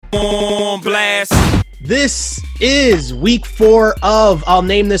On blast. This is week 4 of I'll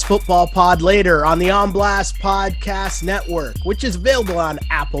Name This Football Pod later on the On Blast Podcast Network, which is available on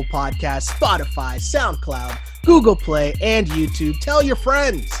Apple Podcasts, Spotify, SoundCloud, Google Play, and YouTube. Tell your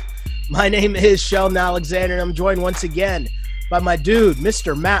friends. My name is Sheldon Alexander, and I'm joined once again by my dude,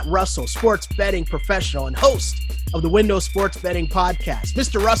 Mr. Matt Russell, sports betting professional and host of the Windows Sports Betting Podcast.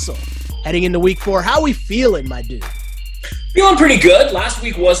 Mr. Russell, heading into week 4, how we feeling, my dude? Feeling pretty good. Last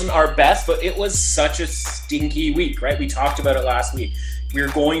week wasn't our best, but it was such a stinky week, right? We talked about it last week. We were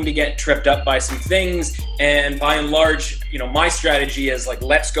going to get tripped up by some things, and by and large, my strategy is like,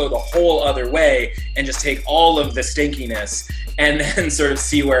 let's go the whole other way and just take all of the stinkiness and then sort of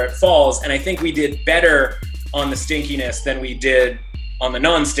see where it falls. And I think we did better on the stinkiness than we did on the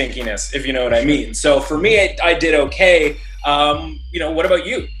non-stinkiness, if you know what I mean. So for me, I did okay. What about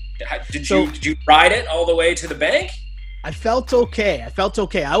you? Did you ride it all the way to the bank? I felt okay.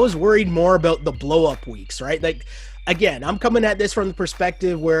 I was worried more about the blow-up weeks, right? Like, again, I'm coming at this from the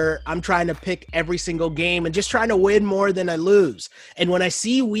perspective where I'm trying to pick every single game and just trying to win more than I lose. And when I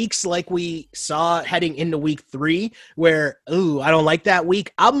see weeks like we saw heading into week 3, where, I don't like that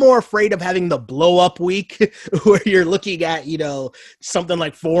week, I'm more afraid of having the blow-up week where you're looking at, something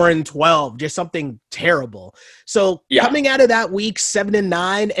like 4-12, just something terrible. So Coming out of that week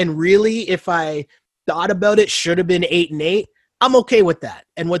 7-9, and really, if I thought about it, should have been 8-8. I'm okay with that.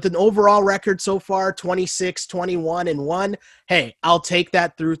 And with an overall record so far, 26, 21-1, hey, I'll take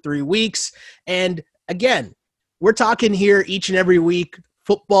that through 3 weeks. And again, we're talking here each and every week,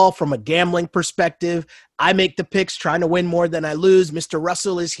 football from a gambling perspective. I make the picks, trying to win more than I lose. Mr.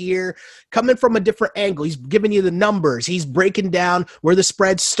 Russell is here, coming from a different angle. He's giving you the numbers. He's breaking down where the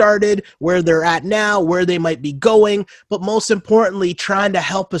spread started, where they're at now, where they might be going, but most importantly, trying to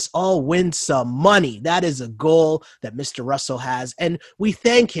help us all win some money. That is a goal that Mr. Russell has, and we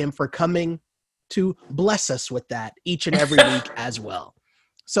thank him for coming to bless us with that each and every week as well.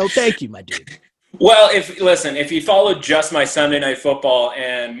 So thank you, my dude. Well, if you followed just my Sunday Night Football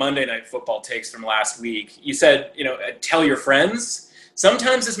and Monday Night Football takes from last week, you said, tell your friends.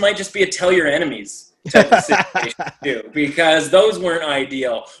 Sometimes this might just be a tell your enemies type of situation too, because those weren't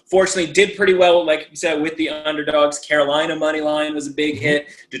ideal. Fortunately, did pretty well, like you said, with the underdogs. Carolina money line was a big hit.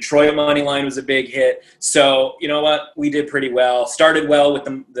 Detroit money line was a big hit. So, you know what? We did pretty well. Started well with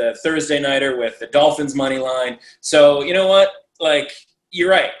the Thursday nighter with the Dolphins money line. So, you know what? You're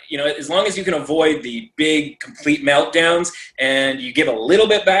right. As long as you can avoid the big, complete meltdowns and you give a little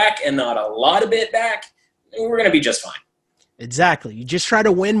bit back and not a lot of it back, we're going to be just fine. Exactly. You just try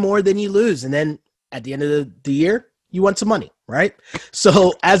to win more than you lose. And then at the end of the year, you want some money, right?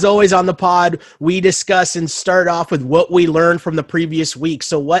 So as always on the pod, we discuss and start off with what we learned from the previous week.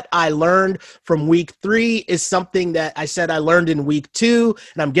 So what I learned from week 3 is something that I said I learned in week 2,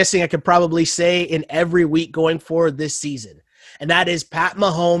 and I'm guessing I could probably say in every week going forward this season. And that is Pat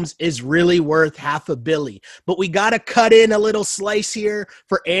Mahomes is really worth $500 million. But we got to cut in a little slice here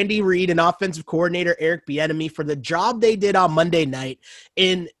for Andy Reid and offensive coordinator Eric Bieniemy for the job they did on Monday night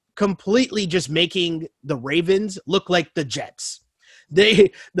in completely just making the Ravens look like the Jets.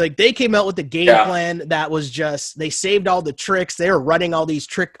 They came out with a game plan that was just, they saved all the tricks. They were running all these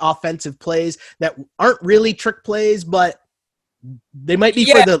trick offensive plays that aren't really trick plays, but they might be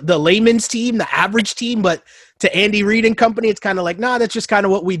for the layman's team, the average team, but to Andy Reid and company, it's kind of like, that's just kind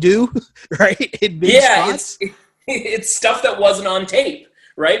of what we do, right? It's stuff that wasn't on tape,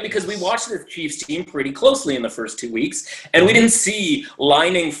 right? Because we watched the Chiefs team pretty closely in the first 2 weeks, and we didn't see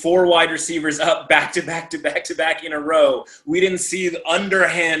lining 4 wide receivers up back to back in a row. We didn't see the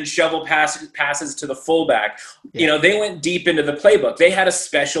underhand shovel passes to the fullback. They went deep into the playbook. They had a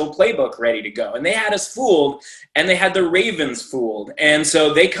special playbook ready to go, and they had us fooled, and they had the Ravens fooled. And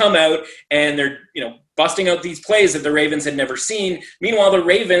so they come out and they're, busting out these plays that the Ravens had never seen. Meanwhile, the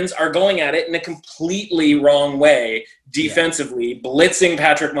Ravens are going at it in a completely wrong way defensively, blitzing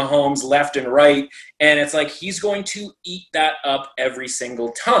Patrick Mahomes left and right. And it's like, he's going to eat that up every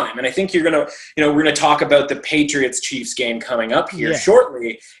single time. And I think we're going to talk about the Patriots-Chiefs game coming up here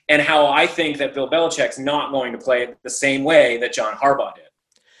shortly, and how I think that Bill Belichick's not going to play it the same way that John Harbaugh did.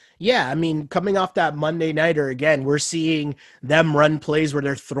 Yeah, I mean, coming off that Monday nighter, again, we're seeing them run plays where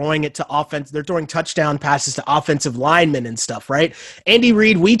they're throwing it to offense. They're throwing touchdown passes to offensive linemen and stuff, right? Andy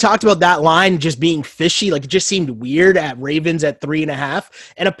Reid, we talked about that line just being fishy. Like, it just seemed weird at Ravens at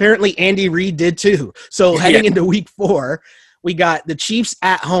 3.5. And apparently Andy Reid did too. So heading into week 4, we got the Chiefs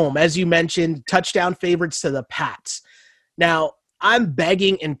at home. As you mentioned, touchdown favorites to the Pats. Now, I'm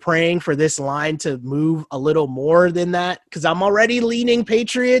begging and praying for this line to move a little more than that because I'm already leaning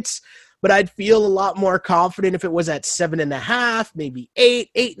Patriots, but I'd feel a lot more confident if it was at 7.5, maybe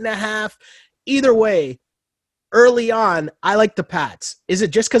 8.5. Either way, early on, I like the Pats. Is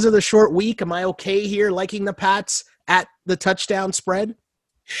it just because of the short week? Am I okay here liking the Pats at the touchdown spread?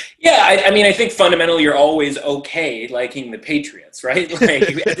 Yeah, I mean, I think fundamentally you're always okay liking the Patriots, right?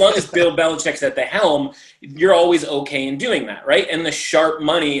 Like, as long as Bill Belichick's at the helm, you're always okay in doing that, right? And the sharp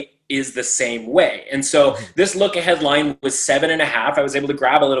money is the same way. And so this look-ahead line was 7.5. I was able to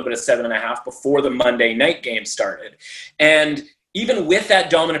grab a little bit of 7.5 before the Monday night game started. And even with that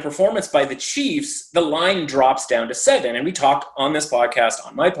dominant performance by the Chiefs, the line drops down to 7. And we talk on this podcast,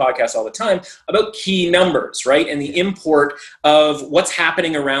 on my podcast all the time, about key numbers, right? And the import of what's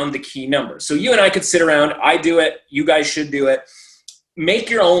happening around the key numbers. So you and I could sit around, I do it, you guys should do it. Make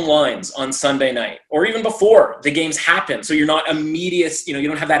your own lines on Sunday night or even before the games happen. So you're not immediate, you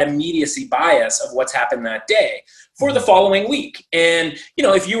don't have that immediacy bias of what's happened that day for the following week. And,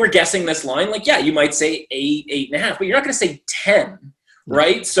 if you were guessing this line, like, yeah, you might say 8, 8.5, but you're not going to say 10,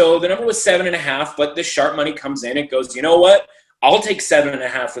 right? So the number was 7.5, but the sharp money comes in. It goes, you know what? I'll take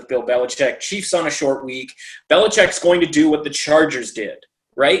 7.5 with Bill Belichick. Chiefs on a short week. Belichick's going to do what the Chargers did,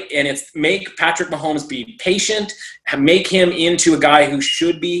 right? And it's make Patrick Mahomes be patient, make him into a guy who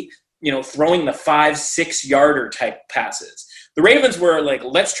should be, throwing the 5-6 yarder type passes. The Ravens were like,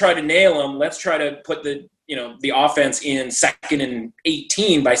 let's try to nail him. Let's try to put the offense in 2nd and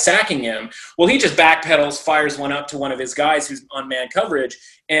 18 by sacking him. Well, he just backpedals, fires one up to one of his guys who's on man coverage,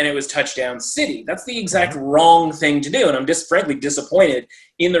 and it was touchdown city. That's the exact wrong thing to do. And I'm just frankly disappointed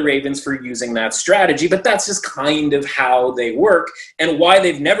in the Ravens for using that strategy, but that's just kind of how they work and why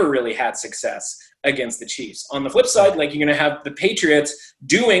they've never really had success against the Chiefs. On the flip side, like, you're going to have the Patriots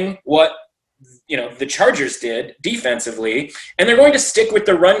doing what the Chargers did defensively, and they're going to stick with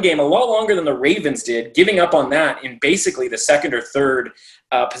the run game a lot longer than the Ravens did, giving up on that in basically the second or third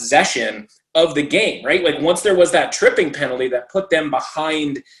possession of the game, right? Like, once there was that tripping penalty that put them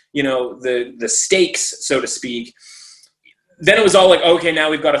behind, the stakes, so to speak, then it was all like, okay,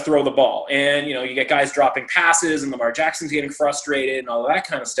 now we've got to throw the ball. And, you get guys dropping passes and Lamar Jackson's getting frustrated and all of that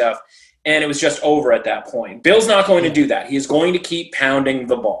kind of stuff. And it was just over at that point. Bill's not going to do that. He is going to keep pounding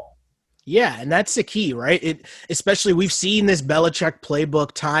the ball. Yeah, and that's the key, right? Especially we've seen this Belichick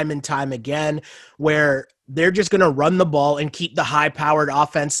playbook time and time again where they're just going to run the ball and keep the high-powered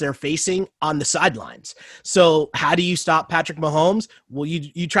offense they're facing on the sidelines. So how do you stop Patrick Mahomes? Well,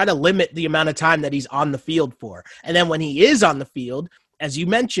 you try to limit the amount of time that he's on the field for. And then when he is on the field, as you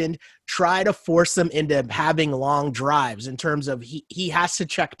mentioned, try to force them into having long drives in terms of he has to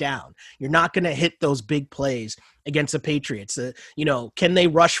check down. You're not going to hit those big plays against the Patriots. Can they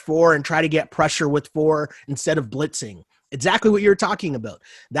rush 4 and try to get pressure with 4 instead of blitzing? Exactly what you're talking about.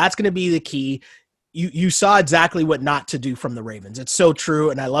 That's going to be the key. You saw exactly what not to do from the Ravens. It's so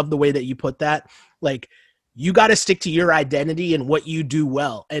true, and I love the way that you put that. Like, you got to stick to your identity and what you do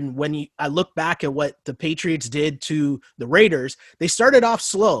well. And when I look back at what the Patriots did to the Raiders, they started off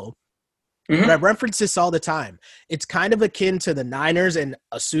slow. But I reference this all the time. It's kind of akin to the Niners, and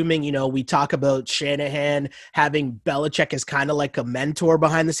assuming, we talk about Shanahan having Belichick as kind of like a mentor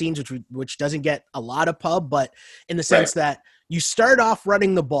behind the scenes, which doesn't get a lot of pub, but in the sense that you start off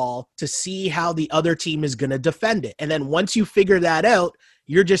running the ball to see how the other team is going to defend it. And then once you figure that out,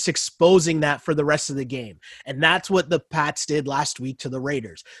 you're just exposing that for the rest of the game. And that's what the Pats did last week to the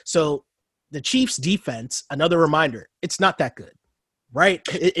Raiders. So the Chiefs defense, another reminder, it's not that good, right?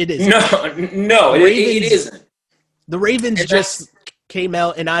 It is. No, it isn't. The Ravens just came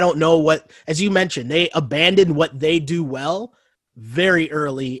out, and I don't know what, as you mentioned, they abandoned what they do well very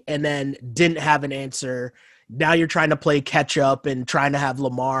early and then didn't have an answer. Now you're trying to play catch up and trying to have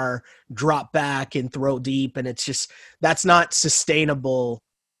Lamar drop back and throw deep. And it's just, that's not sustainable,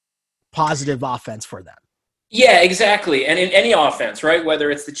 positive offense for them. Yeah, exactly. And in any offense, right,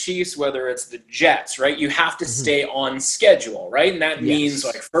 whether it's the Chiefs, whether it's the Jets, right, you have to stay on schedule, right? And that means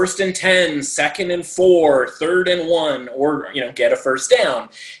like 1st and 10, 2nd and 4, 3rd and 1, or, get a first down.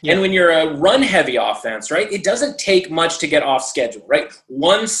 Yeah. And when you're a run-heavy offense, right, it doesn't take much to get off schedule, right?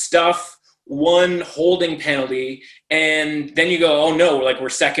 One holding penalty, and then you go, oh no, like we're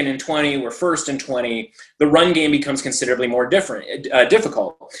 2nd and 20, we're 1st and 20. The run game becomes considerably more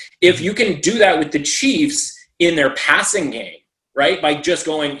difficult. If you can do that with the Chiefs in their passing game, right, by just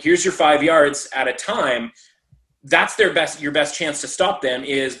going, here's your 5 yards at a time, that's your best chance to stop them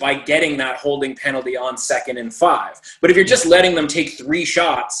is by getting that holding penalty on 2nd and 5. But if you're just letting them take 3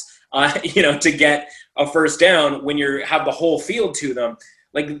 shots, to get a first down when you have the whole field to them,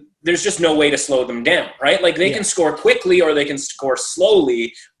 like there's just no way to slow them down, right? Like they can score quickly or they can score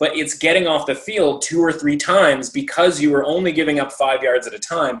slowly, but it's getting off the field 2 or 3 times because you were only giving up 5 yards at a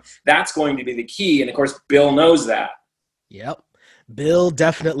time. That's going to be the key. And of course, Bill knows that. Yep. Bill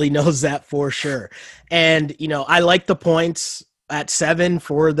definitely knows that for sure. And, I like the points at 7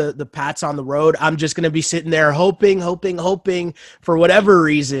 for the Pats on the road. I'm just going to be sitting there hoping for whatever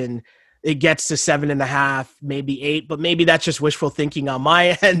reason it gets to 7.5, maybe 8, but maybe that's just wishful thinking on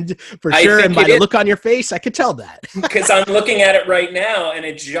my end for sure. And by the look on your face, I could tell that. Because I'm looking at it right now, and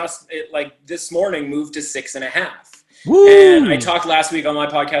it like this morning moved to 6.5. Woo! And I talked last week on my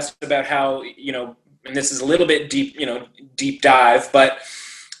podcast about how, and this is a little bit deep dive, but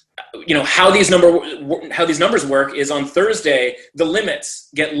how these numbers work is on Thursday, the limits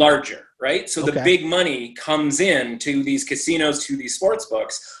get larger, right? So the big money comes in to these casinos, to these sports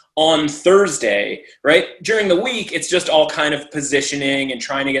books on Thursday, right? During the week, it's just all kind of positioning and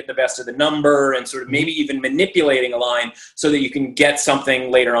trying to get the best of the number and sort of maybe even manipulating a line so that you can get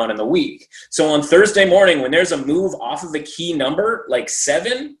something later on in the week. So on Thursday morning, when there's a move off of a key number like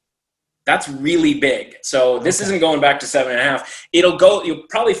 7, that's really big. So this isn't going back to 7.5. You'll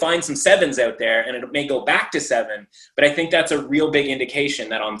probably find some 7s out there, and it may go back to 7. But I think that's a real big indication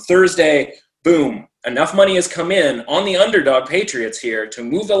that on Thursday, boom, enough money has come in on the underdog Patriots here to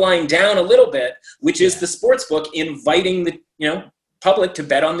move the line down a little bit, which is the sports book inviting the public to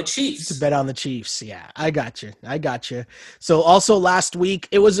bet on the Chiefs. To bet on the Chiefs. Yeah, I got you. So also last week,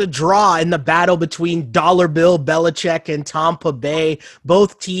 it was a draw in the battle between Dollar Bill Belichick and Tampa Bay.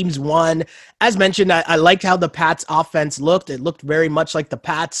 Both teams won. As mentioned, I liked how the Pats offense looked. It looked very much like the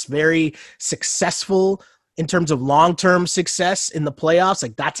Pats, very successful in terms of long-term success in the playoffs.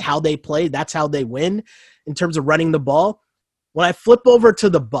 Like that's how they play. That's how they win in terms of running the ball. When I flip over to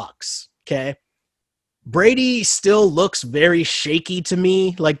the Bucs, okay, Brady still looks very shaky to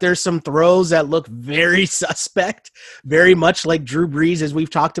me. Like there's some throws that look very suspect, very much like Drew Brees, as we've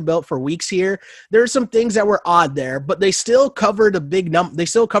talked about for weeks here. There are some things that were odd there, but they still covered a big number. They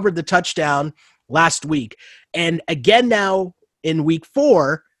still covered the touchdown last week. And again, now in week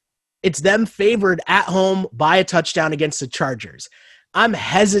 4, it's them favored at home by a touchdown against the Chargers. I'm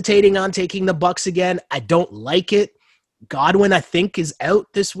hesitating on taking the Bucs again. I don't like it. Godwin, I think, is out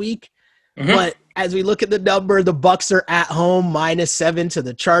this week. Mm-hmm. But as we look at the number, the Bucs are at home -7 to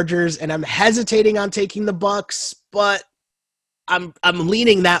the Chargers, and I'm hesitating on taking the Bucs, but I'm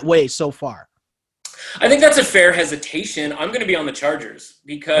leaning that way so far. I think that's a fair hesitation. I'm going to be on the Chargers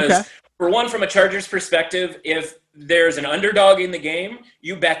because, for one, from a Chargers perspective, if there's an underdog in the game,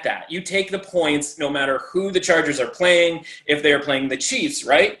 you bet that. You take the points no matter who the Chargers are playing. If they're playing the Chiefs,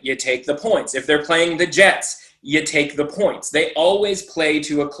 right, you take the points. If they're playing the Jets, you take the points. They always play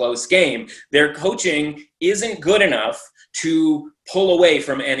to a close game. Their coaching isn't good enough to pull away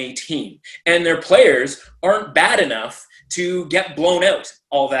from any team. And their players aren't bad enough to get blown out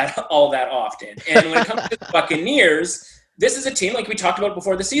all that often. And when it comes to the Buccaneers, this is a team like we talked about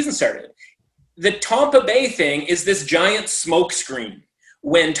before the season started. The Tampa Bay thing is this giant smokescreen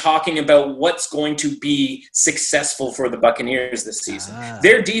when talking about what's going to be successful for the Buccaneers this season.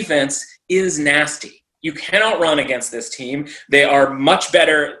 Their defense is nasty. You cannot run against this team. They are much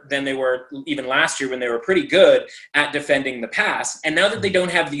better than they were even last year when they were pretty good at defending the pass. And now that they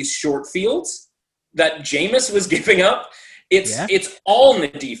don't have these short fields that Jameis was giving up, it's all in the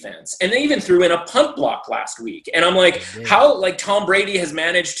defense. And they even threw in a punt block last week. And I'm like, how like Tom Brady has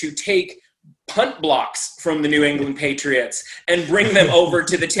managed to take punt blocks from the New England Patriots and bring them over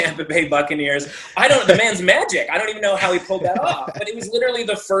to the Tampa Bay Buccaneers. The man's magic. I don't even know how he pulled that off, but it was literally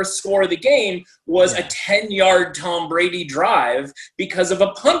the first score of the game was a 10-yard Tom Brady drive because of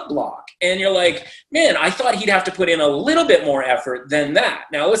a punt block. And you're like, man, I thought he'd have to put in a little bit more effort than that.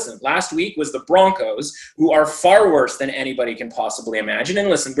 Now, listen, last week was the Broncos, who are far worse than anybody can possibly imagine. And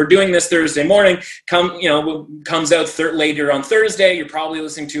listen, we're doing this Thursday morning. Comes out later on Thursday. You're probably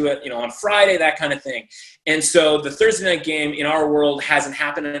listening to it, on Friday, that kind of thing. And so the Thursday night game in our world hasn't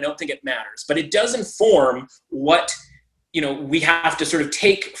happened, and I don't think it matters. But it does inform what we have to sort of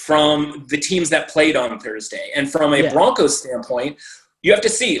take from the teams that played on Thursday. And from a Broncos standpoint, you have to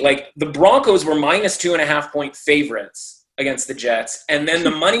see, like, the Broncos were -2.5-point favorites against the Jets, and then the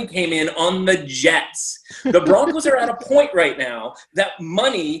money came in on the Jets. The Broncos are at a point right now that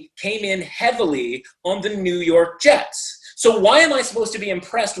money came in heavily on the New York Jets. So why am I supposed to be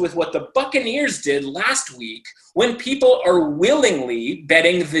impressed with what the Buccaneers did last week when people are willingly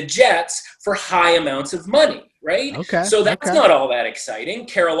betting the Jets for high amounts of money? right? Okay. So that's not all that exciting.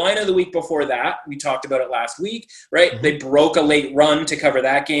 Carolina the week before that, we talked about it last week, right? Mm-hmm. They broke a late run to cover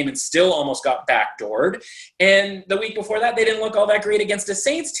that game and still almost got backdoored. And the week before that, they didn't look all that great against a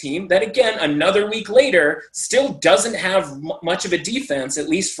Saints team that, again, another week later, still doesn't have much of a defense, at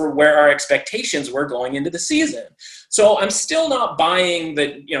least for where our expectations were going into the season. So I'm still not buying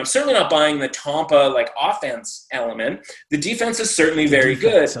certainly not buying the Tampa offense element. The defense is certainly very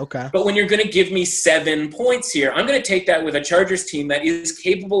good. Okay. But when you're going to give me 7 points here, I'm going to take that with a Chargers team that is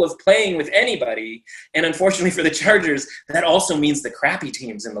capable of playing with anybody. And unfortunately for the Chargers, that also means the crappy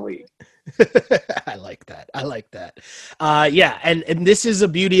teams in the league. I like that. Yeah. And this is the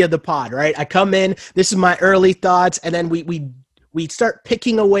beauty of the pod, right? I come in, this is my early thoughts, and then we start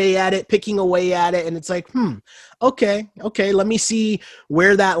picking away at it, and it's like, okay, let me see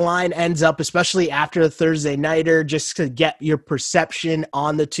where that line ends up, especially after the Thursday nighter, just to get your perception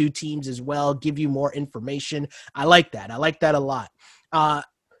on the two teams as well, give you more information. I like that a lot.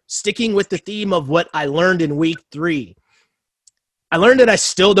 Sticking with the theme of what I learned in week 3, I learned that I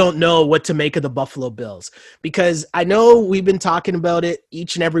still don't know what to make of the Buffalo Bills, because I know we've been talking about it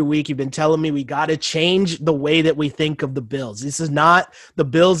each and every week. You've been telling me we got to change the way that we think of the Bills. This is not the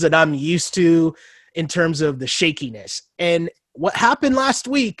Bills that I'm used to in terms of the shakiness. And what happened last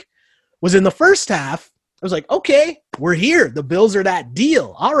week was, in the first half, I was like, okay, we're here. The Bills are that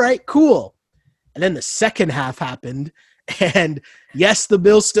deal. All right, cool. And then the second half happened, and yes, the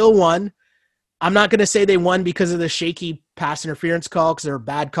Bills still won. I'm not going to say they won because of the shaky pass interference call, because there are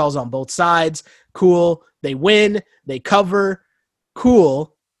bad calls on both sides. Cool. They win. They cover.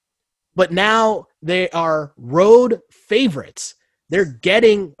 Cool. But now they are road favorites. They're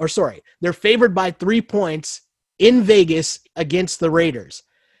favored by 3 points in Vegas against the Raiders.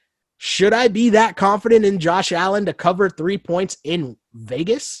 Should I be that confident in Josh Allen to cover 3 points in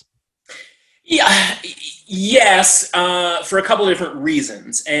Vegas? Yeah, yes, for a couple of different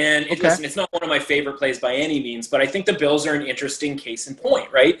reasons. And listen, it's not one of my favorite plays by any means, but I think the Bills are an interesting case in point,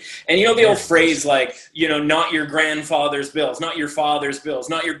 right? And the old phrase not your grandfather's Bills, not your father's Bills,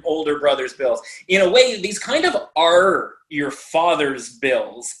 not your older brother's Bills. In a way, these kind of are your father's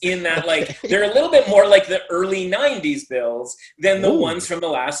Bills, in that they're a little bit more like the early 90s Bills than the ones from the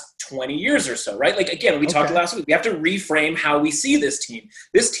last 20 years or so, right? Again, we talked last week, we have to reframe how we see this team.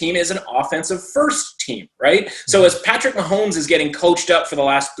 This team is an offensive first team, right? So as Patrick Mahomes is getting coached up for the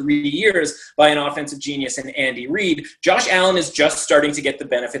last 3 years by an offensive genius in Andy Reid, Josh Allen is just starting to get the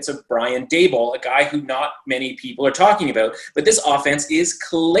benefits of Brian Daboll, a guy who not many people are talking about. But this offense is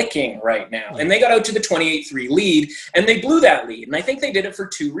clicking right now. And they got out to the 28-3 lead, and they blew that lead. And I think they did it for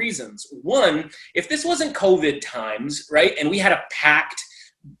 2 reasons. One, if this wasn't COVID times, right, and we had a packed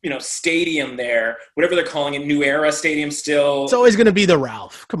stadium there, whatever they're calling it, New Era Stadium still. It's always going to be the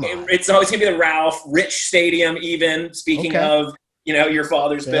Ralph. Come on. It's always going to be the Ralph, Rich Stadium even, speaking of, your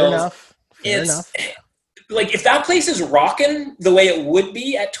father's Bills. Fair enough. If that place is rocking the way it would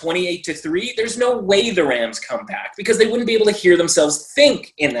be at 28-3, there's no way the Rams come back, because they wouldn't be able to hear themselves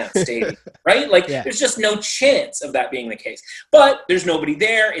think in that stadium, right? There's just no chance of that being the case. But there's nobody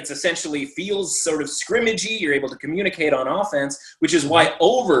there. It's essentially feels sort of scrimmagey. You're able to communicate on offense, which is why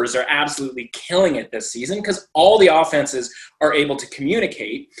overs are absolutely killing it this season, because all the offenses are able to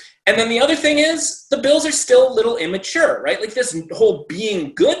communicate. And then the other thing is, the Bills are still a little immature, right? This whole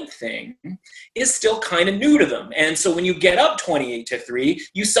being good thing is still kind of new to them. And so when you get up 28-3,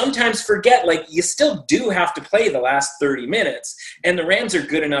 you sometimes forget, you still do have to play the last 30 minutes. And the Rams are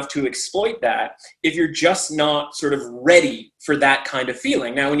good enough to exploit that if you're just not sort of ready for that kind of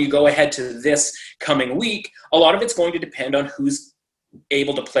feeling. Now, when you go ahead to this coming week, a lot of it's going to depend on who's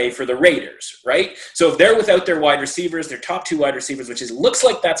able to play for the Raiders, right? So if they're without their wide receivers, their top 2 wide receivers, which looks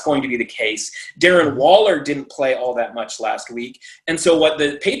like that's going to be the case. Darren Waller didn't play all that much last week. And so what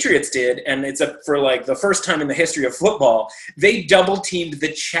the Patriots did, and it's for the first time in the history of football, they double teamed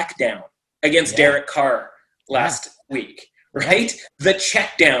the check down against Derek Carr last week. Right? The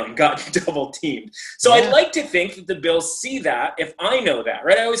check down got double teamed. So I'd like to think that the Bills see that, if I know that,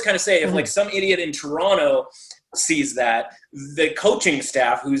 right? I always kind of say, if some idiot in Toronto sees that, the coaching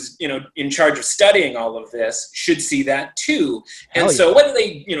staff who's in charge of studying all of this should see that too. And so whether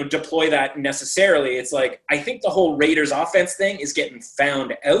they deploy that necessarily, it's I think the whole Raiders offense thing is getting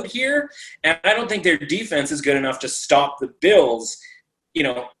found out here, and I don't think their defense is good enough to stop the Bills,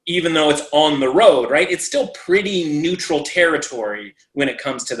 even though it's on the road, right? It's still pretty neutral territory when it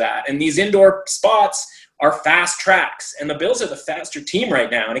comes to that. And these indoor spots are fast tracks, and the Bills are the faster team right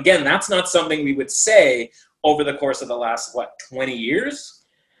now. And again, that's not something we would say over the course of the last, 20 years?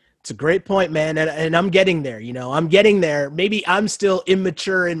 It's a great point, man. And I'm getting there, I'm getting there. Maybe I'm still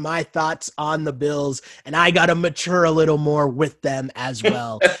immature in my thoughts on the Bills, and I got to mature a little more with them as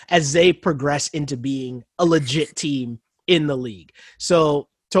well as they progress into being a legit team in the league. So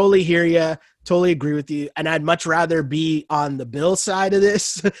totally hear you. Totally agree with you. And I'd much rather be on the Bill side of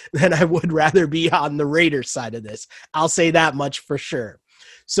this than I would rather be on the Raiders side of this. I'll say that much for sure.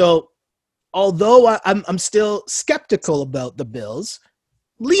 So although I'm still skeptical about the Bills,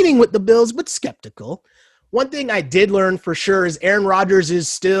 leaning with the Bills, but skeptical. One thing I did learn for sure is Aaron Rodgers is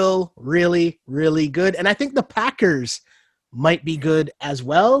still really, really good. And I think the Packers might be good as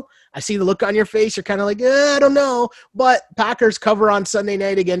well. I see the look on your face. You're kind of like, I don't know. But Packers cover on Sunday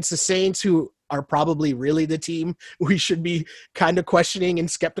night against the Saints, who are probably really the team we should be kind of questioning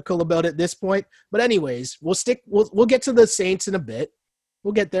and skeptical about at this point. But anyways, we'll get to the Saints in a bit.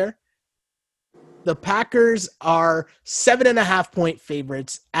 We'll get there. The Packers are 7.5-point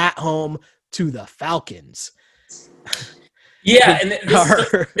favorites at home to the Falcons. Yeah, and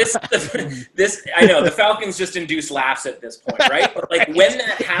this I know the Falcons just induce laughs at this point, right? But like when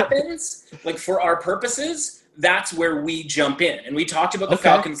that happens, like for our purposes, that's where we jump in. And we talked about the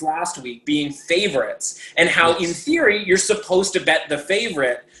Falcons last week being favorites and how in theory you're supposed to bet the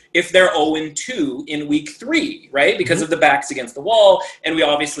favorite if they're 0-2 in week 3, right? Because of the backs against the wall, and we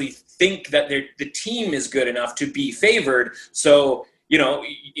obviously think that the team is good enough to be favored. So,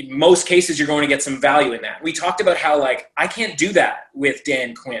 in most cases, you're going to get some value in that. We talked about how, I can't do that with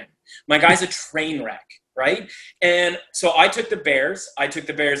Dan Quinn. My guy's a train wreck, right? And so I took the Bears. I took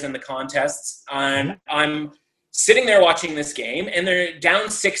the Bears in the contests. I'm sitting there watching this game, and they're down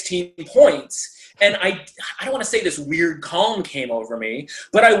 16 points. And I don't want to say this weird calm came over me,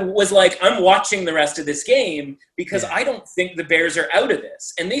 but I was like, I'm watching the rest of this game because I don't think the Bears are out of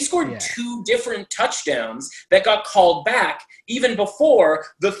this. And they scored 2 different touchdowns that got called back even before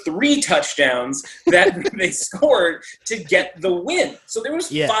the 3 touchdowns that they scored to get the win. So there was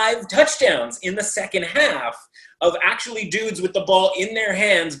 5 touchdowns in the second half of actually dudes with the ball in their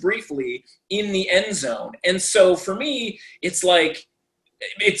hands briefly in the end zone. And so for me, it's like,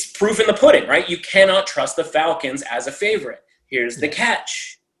 it's proof in the pudding, right? You cannot trust the Falcons as a favorite. Here's the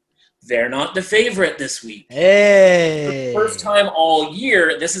catch. They're not the favorite this week. Hey. For the first time all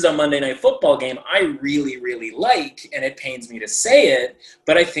year, this is a Monday Night Football game I really, really like, and it pains me to say it,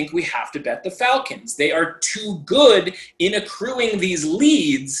 but I think we have to bet the Falcons. They are too good in accruing these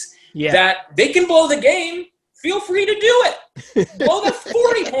leads that they can blow the game. Feel free to do it. Blow the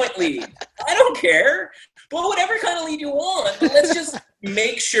 40-point lead. I don't care. Blow whatever kind of lead you want. But let's just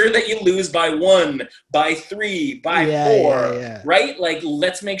make sure that you lose by 1, by 3, by 4, right?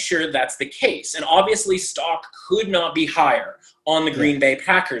 Let's make sure that's the case. And obviously, stock could not be higher on the Green Bay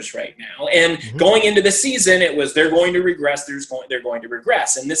Packers right now. And going into the season, it was they're going to regress, they're going to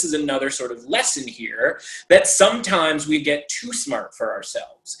regress. And this is another sort of lesson here that sometimes we get too smart for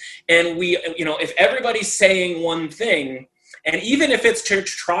ourselves. And we, if everybody's saying one thing, and even if it's to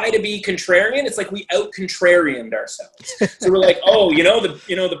try to be contrarian, it's like we out-contrarianed ourselves. So we're like,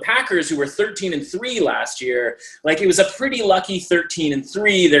 the Packers who were 13-3 last year, it was a pretty lucky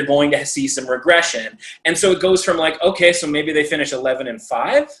 13-3. They're going to see some regression, and so it goes from so maybe they finish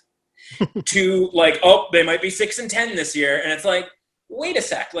 11-5 to they might be 6-10 this year, and it's like, wait a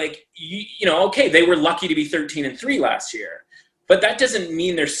sec, they were lucky to be 13-3 last year. But that doesn't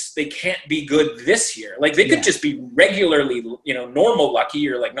mean they can't be good this year. They could just be regularly, normal lucky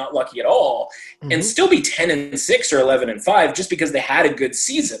or not lucky at all, and still be 10-6 or 11-5 just because they had a good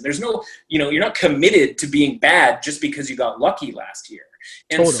season. There's no, you're not committed to being bad just because you got lucky last year.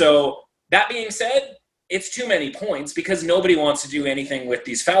 And so that being said, it's too many points because nobody wants to do anything with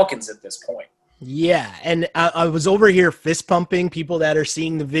these Falcons at this point. Yeah, and I was over here fist pumping. People that are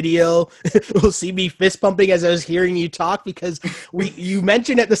seeing the video will see me fist pumping as I was hearing you talk because you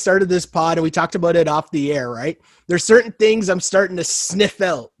mentioned at the start of this pod, and we talked about it off the air, right? There's certain things I'm starting to sniff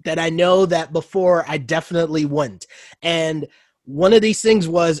out that I know that before I definitely wouldn't. And one of these things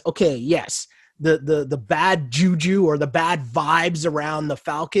was, the bad juju or the bad vibes around the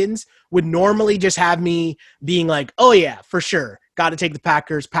Falcons would normally just have me being like, oh yeah, for sure. Got to take the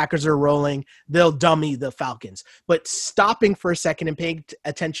Packers. Packers are rolling. They'll dummy the Falcons. But stopping for a second and paying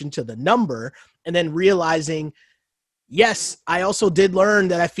attention to the number and then realizing, yes, I also did learn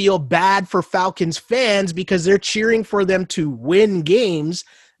that I feel bad for Falcons fans because they're cheering for them to win games.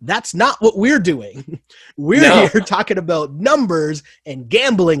 That's not what we're doing. We're here talking about numbers and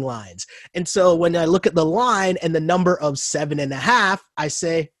gambling lines. And so when I look at the line and the number of 7.5, I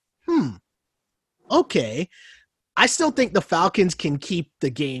say, okay. I still think the Falcons can keep the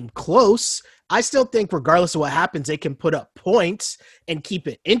game close. I still think regardless of what happens, they can put up points and keep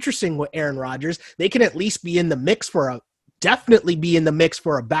it interesting with Aaron Rodgers. They can at least be in the mix definitely be in the mix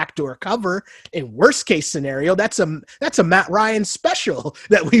for a backdoor cover. In worst case scenario, that's a Matt Ryan special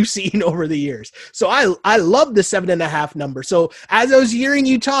that we've seen over the years. So I love the 7.5 number. So as I was hearing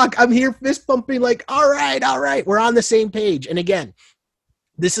you talk, I'm here fist pumping like, all right, we're on the same page. And again,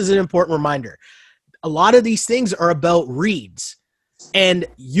 this is an important reminder. A lot of these things are about reads. And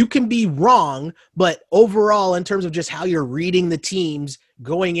you can be wrong, but overall, in terms of just how you're reading the teams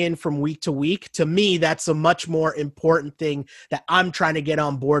going in from week to week, to me, that's a much more important thing that I'm trying to get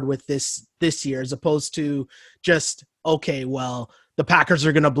on board with this year, as opposed to just, okay, well, the Packers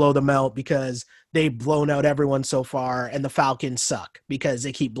are going to blow them out because they've blown out everyone so far, and the Falcons suck because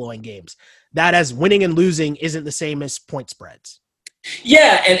they keep blowing games. That, as winning and losing, isn't the same as point spreads.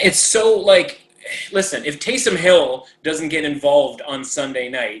 Yeah, and it's so like, listen, if Taysom Hill doesn't get involved on Sunday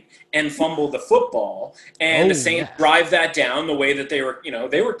night and fumble the football, and the Saints drive that down the way that they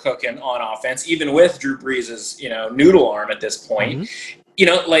were cooking on offense, even with Drew Brees' noodle arm at this point,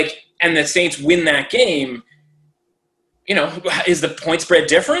 and the Saints win that game, is the point spread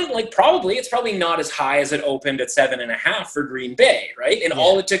different? Like, probably. It's probably not as high as it opened at 7.5 for Green Bay, right? And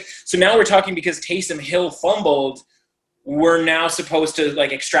all it took. So now we're talking because Taysom Hill fumbled, we're now supposed to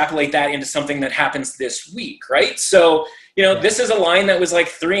like extrapolate that into something that happens this week, right? So, this is a line that was like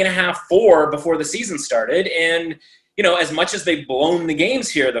 3.5, 4 before the season started. And, as much as they've blown the games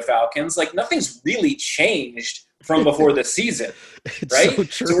here, the Falcons, like nothing's really changed from before the season,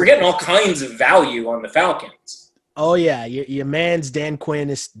 right? So we're getting all kinds of value on the Falcons. Oh yeah. Your man's Dan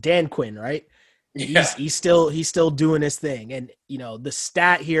Quinn is Dan Quinn, right? Yeah. He's still doing his thing. And, the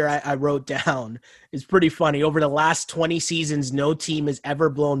stat here I wrote down is pretty funny. Over the last 20 seasons, no team has ever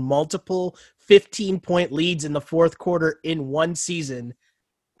blown multiple 15-point leads in the fourth quarter in one season.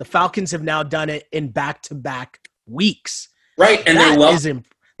 The Falcons have now done it in back-to-back weeks. Right, and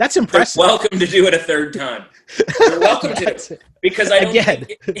that's impressive. They're welcome to do it a third time. They're welcome to. Because I don't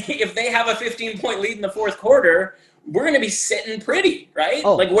think if they have a 15-point lead in the fourth quarter, we're going to be sitting pretty, right?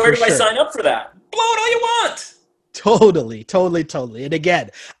 Oh, like, where do I sign up for that? Blow it all you want. Totally. And again,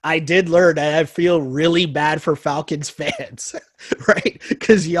 I did learn, and I feel really bad for Falcons fans, right?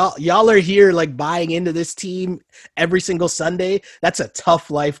 Because y'all are here like buying into this team every single Sunday. That's a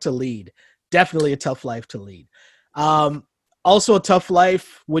tough life to lead. Definitely a tough life to lead. Also a tough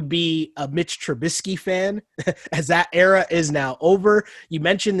life would be a Mitch Trubisky fan, as that era is now over. You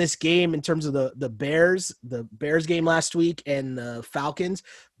mentioned this game in terms of the Bears game last week and the Falcons.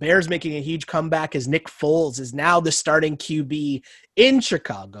 Bears making a huge comeback as Nick Foles is now the starting QB in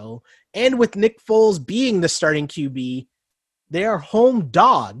Chicago. And with Nick Foles being the starting QB, they are home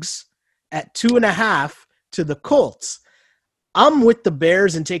dogs at 2.5 to the Colts. I'm with the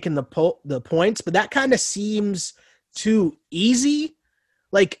Bears and taking the points, but that kind of seems too easy.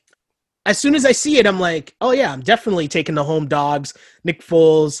 Like, as soon as I see it, I'm like, oh yeah, I'm definitely taking the home dogs. Nick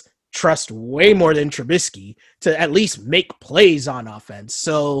Foles, trust way more than Trubisky to at least make plays on offense.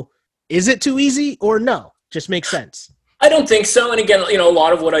 So is it too easy or no? Just makes sense. I don't think so. And again, a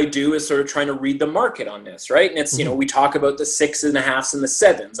lot of what I do is sort of trying to read the market on this, right? And it's, we talk about the 6.5s and the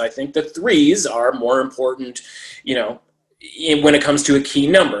 7s. I think the 3s are more important, when it comes to a key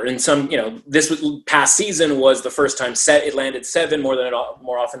number. And some, this past season was the first time it landed 7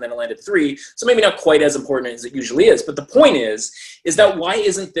 more often than it landed 3. So maybe not quite as important as it usually is. But the point is that why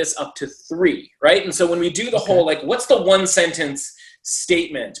isn't this up to 3, right? And so when we do the whole, like, what's the one sentence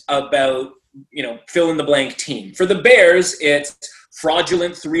statement about, fill in the blank team? For the Bears, it's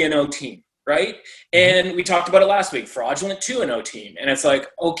fraudulent 3-0 team, right? And we talked about it last week, fraudulent 2-0 team. And it's like,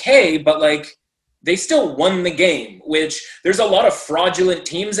 okay, but like, they still won the game, which there's a lot of fraudulent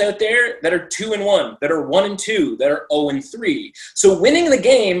teams out there that are 2-1, that are 1-2, that are 0-3. So winning the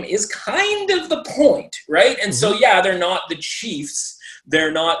game is kind of the point, right? And so, they're not the Chiefs.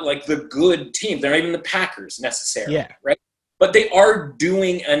 They're not like the good team. They're not even the Packers necessarily, right? But they are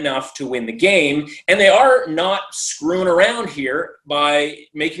doing enough to win the game, and they are not screwing around here by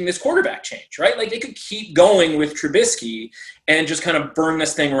making this quarterback change, right? Like, they could keep going with Trubisky and just kind of burn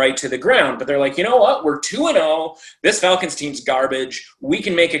this thing right to the ground. But they're like, you know what? We're 2-0. This Falcons team's garbage. We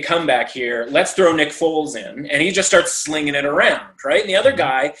can make a comeback here. Let's throw Nick Foles in. And he just starts slinging it around, right? And the other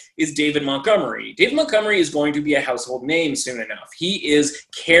guy is David Montgomery. David Montgomery is going to be a household name soon enough. He is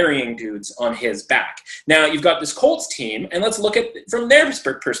carrying dudes on his back. Now, you've got this Colts team, and let's look at it from their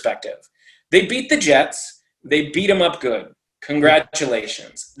perspective. They beat the Jets. They beat them up good.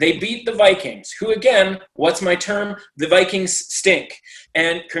 Congratulations. They beat the Vikings, who, again, what's my term? The Vikings stink.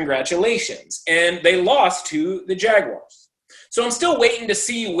 And congratulations. And they lost to the Jaguars. So I'm still waiting to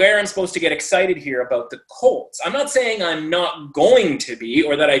see where I'm supposed to get excited here about the Colts. I'm not saying I'm not going to be,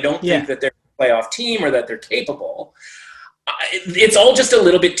 or that I don't think that they're a playoff team or that they're capable. It's all just a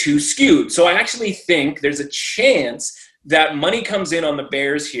little bit too skewed. So I actually think there's a chance that money comes in on the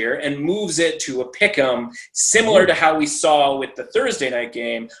Bears here and moves it to a pick'em, similar to how we saw with the Thursday night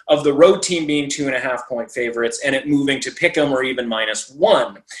game of the road team being 2.5-point favorites and it moving to pick'em or even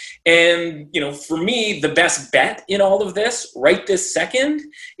 -1. And, for me, the best bet in all of this right this second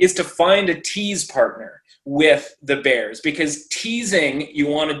is to find a tease partner with the Bears, because teasing you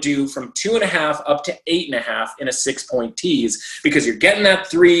want to do from 2.5 up to 8.5 in a 6-point tease, because you're getting that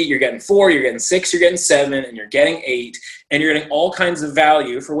 3, you're getting 4, you're getting 6, you're getting 7, and you're getting 8, and you're getting all kinds of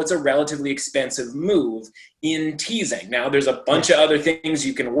value for what's a relatively expensive move in teasing. Now, there's a bunch of other things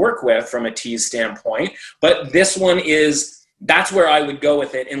you can work with from a tease standpoint, but this one that's where I would go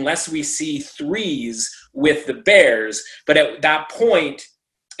with it, unless we see 3s with the Bears. But at that point,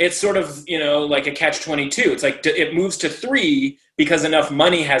 it's sort of, like a catch-22. It's like it moves to 3 because enough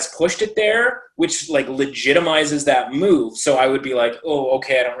money has pushed it there, which legitimizes that move. So I would be like, oh,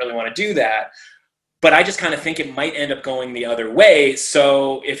 okay, I don't really want to do that. But I just kind of think it might end up going the other way.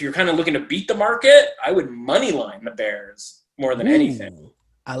 So if you're kind of looking to beat the market, I would money line the Bears more than anything.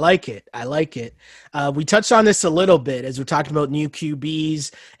 I like it. We touched on this a little bit as we're talking about new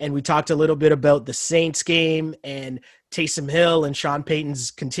QBs, and we talked a little bit about the Saints game and Taysom Hill and Sean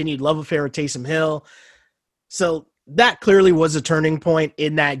Payton's continued love affair with Taysom Hill. So that clearly was a turning point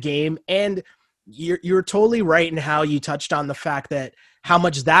in that game. And you're totally right in how you touched on the fact that how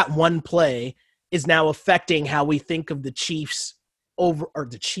much that one play is now affecting how we think of the Chiefs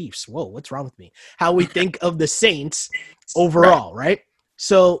Whoa, what's wrong with me? How we think of the Saints overall, right?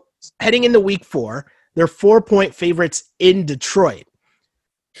 So heading into week 4, they're 4-point favorites in Detroit.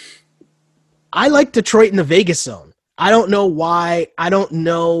 I like Detroit in the Vegas zone. I don't know why. I don't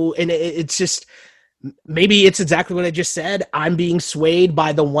know. And it's just, maybe it's exactly what I just said. I'm being swayed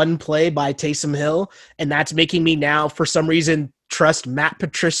by the one play by Taysom Hill, and that's making me now, for some reason, trust Matt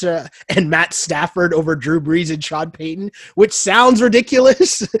Patricia and Matt Stafford over Drew Brees and Sean Payton, which sounds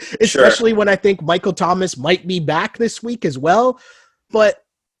ridiculous, especially when I think Michael Thomas might be back this week as well. But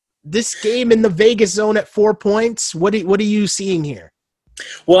this game in the Vegas zone at 4 points, what are you seeing here?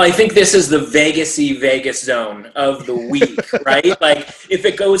 Well, I think this is the Vegas-y Vegas zone of the week, right? If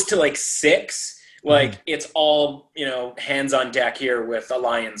it goes to 6, it's all, hands on deck here with a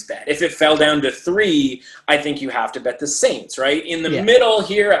Lions bet. If it fell down to 3, I think you have to bet the Saints, right? In the middle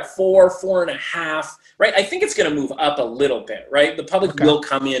here at 4.5, right? I think it's going to move up a little bit, right? The public will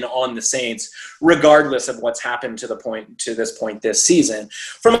come in on the Saints regardless of what's happened to this point this season.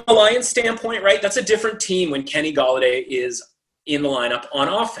 From a Lions standpoint, right, that's a different team when Kenny Golladay is in the lineup on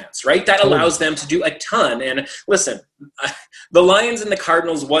offense, right? That allows them to do a ton. And listen, the Lions and the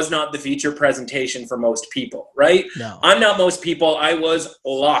Cardinals was not the feature presentation for most people, right? No. I'm not most people. I was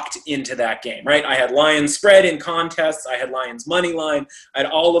locked into that game, right? I had Lions spread in contests. I had Lions money line. I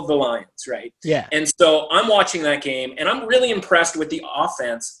had all of the Lions, right? Yeah. And so I'm watching that game, and I'm really impressed with the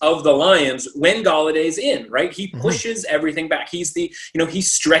offense of the Lions when Galladay's in, right? He pushes everything back. He's he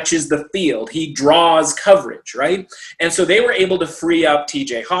stretches the field. He draws coverage, right? And so they were able to free up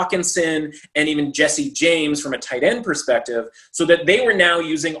TJ Hawkinson and even Jesse James from a tight end perspective, so that they were now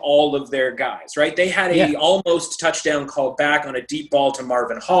using all of their guys, right? They had a almost touchdown called back on a deep ball to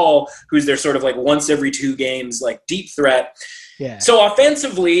Marvin Hall, who's their sort of once every 2 games, deep threat. Yeah. So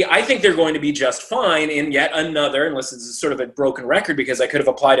offensively, I think they're going to be just fine in yet another, unless it's sort of a broken record, because I could have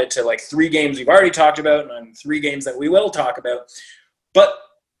applied it to 3 games we've already talked about and 3 games that we will talk about. But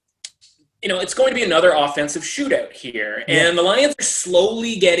it's going to be another offensive shootout here. And the Lions are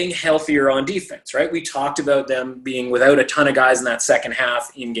slowly getting healthier on defense, right? We talked about them being without a ton of guys in that second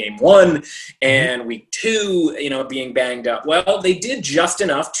half in game 1 and week 2, being banged up. Well, they did just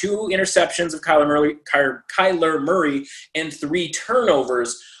enough. 2 interceptions of Kyler Murray and 3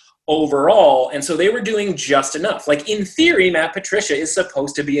 turnovers overall. And so they were doing just enough. In theory, Matt Patricia is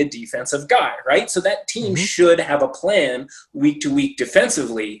supposed to be a defensive guy, right? So that team should have a plan week to week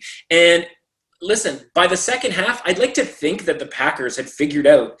defensively. And listen, by the second half, I'd like to think that the Packers had figured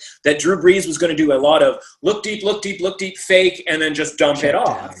out that Drew Brees was going to do a lot of look deep, fake, and then just dump it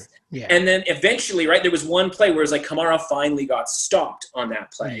off. Yeah. And then eventually, right, there was one play where it was Kamara finally got stopped on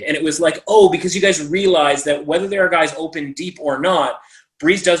that play. And it was because you guys realized that whether there are guys open deep or not,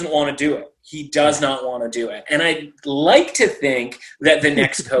 Brees doesn't want to do it. He does not want to do it. And I'd like to think that the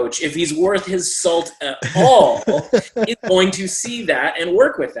next coach, if he's worth his salt at all, is going to see that and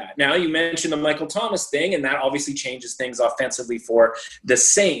work with that. Now, you mentioned the Michael Thomas thing, and that obviously changes things offensively for the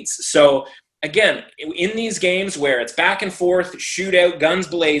Saints. So, again, in these games where it's back and forth, shootout, guns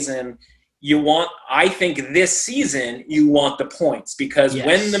blazing, I think this season, you want the points. Because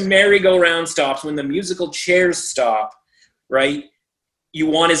when the merry-go-round stops, when the musical chairs stop, right, you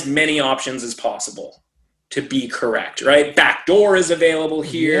want as many options as possible to be correct, right? Backdoor is available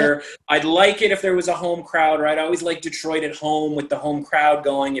here. Yep. I'd like it if there was a home crowd, right? I always like Detroit at home with the home crowd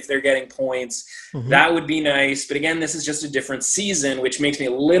going if they're getting points. Mm-hmm. That would be nice. But again, this is just a different season, which makes me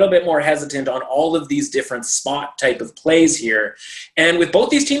a little bit more hesitant on all of these different spot type of plays here. And with both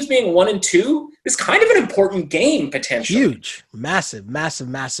these teams being 1-2, it's kind of an important game potentially. Huge, massive.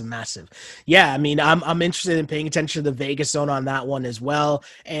 Yeah, I mean, I'm interested in paying attention to the Vegas zone on that one as well.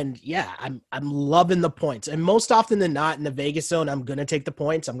 And yeah, I'm loving the points. And most often than not in the Vegas zone, I'm going to take the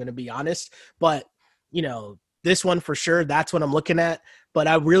points. I'm going to be honest. But, this one for sure, that's what I'm looking at. But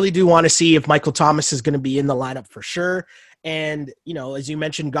I really do want to see if Michael Thomas is going to be in the lineup for sure. And, as you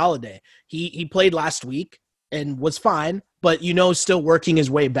mentioned, Golladay, he played last week and was fine, but, still working his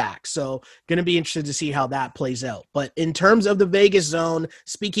way back. So going to be interested to see how that plays out. But in terms of the Vegas zone,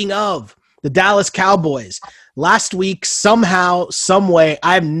 speaking of the Dallas Cowboys, last week, somehow, some way,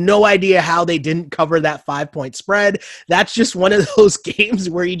 I have no idea how they didn't cover that 5-point spread. That's just one of those games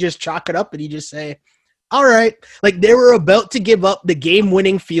where you just chalk it up and you just say, all right, like they were about to give up the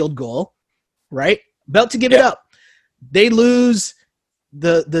game-winning field goal, right? About to give it up. They lose,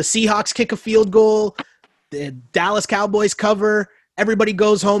 the Seahawks kick a field goal, the Dallas Cowboys cover, everybody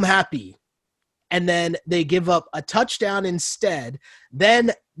goes home happy. And then they give up a touchdown instead.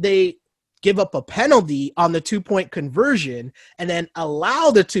 Then they give up a penalty on the 2-point conversion and then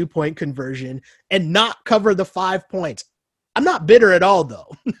allow the 2-point conversion and not cover the 5 points. I'm not bitter at all, though.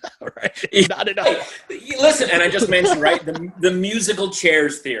 Right? Not at all. Listen, and I just mentioned, right, the musical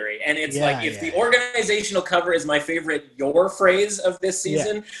chairs theory. And it's the organizational cover is my favorite your phrase of this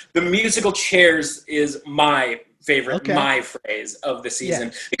season, the musical chairs is my favorite, my phrase of the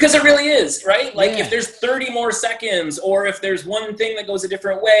season, because it really is, right? Like if there's 30 more seconds, or if there's one thing that goes a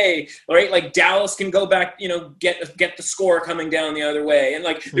different way, right? Like Dallas can go back, get the score coming down the other way. And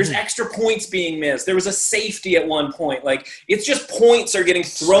like, there's extra points being missed. There was a safety at one point. Like it's just points are getting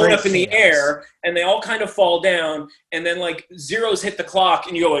thrown up in the air and they all kind of fall down. And then like zeros hit the clock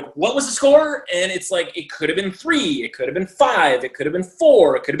and you go like, what was the score? And it's like, it could have been 3, it could have been 5, it could have been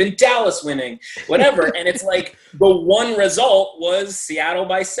 4, it could have been Dallas winning, whatever. And it's like, the one result was Seattle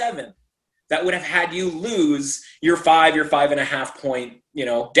by 7. That would have had you lose your 5.5 point,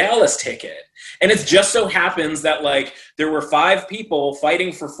 Dallas ticket. And it just so happens that like there were 5 people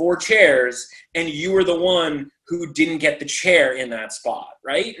fighting for 4 chairs and you were the one who didn't get the chair in that spot,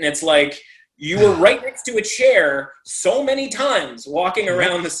 right? And it's like you were right next to a chair so many times walking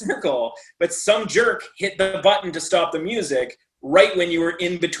around the circle, but some jerk hit the button to stop the music right when you were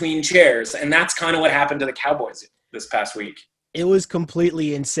in between chairs. And that's kind of what happened to the Cowboys this past week. It was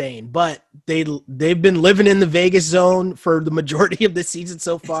completely insane, but they've been living in the Vegas zone for the majority of the season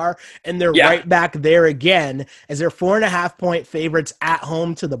so far, and they're right back there again as they're 4.5-point favorites at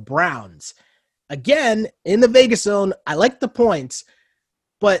home to the Browns. Again, in the Vegas zone, I like the points,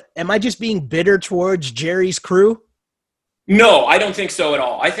 but am I just being bitter towards Jerry's crew? No, I don't think so at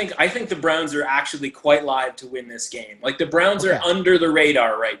all. I think the Browns are actually quite live to win this game. Like the Browns are under the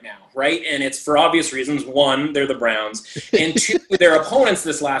radar right now, right? And it's for obvious reasons. 1, they're the Browns. And 2, their opponents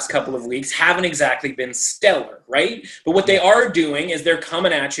this last couple of weeks haven't exactly been stellar, right? But what they are doing is they're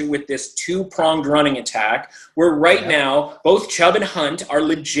coming at you with this 2-pronged running attack where right now both Chubb and Hunt are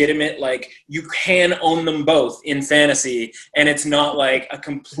legitimate, like you can own them both in fantasy and it's not like a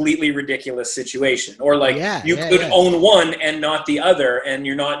completely ridiculous situation. Or like you could own one and not the other, and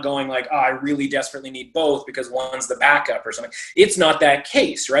you're not going like, I really desperately need both because one's the backup or something. It's not that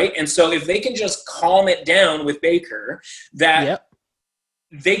case, right? And so if they can just calm it down with Baker, that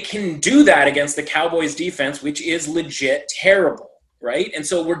they can do that against the Cowboys defense, which is legit terrible, right? And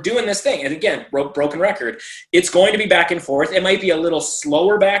so we're doing this thing. And again, broken record. It's going to be back and forth. It might be a little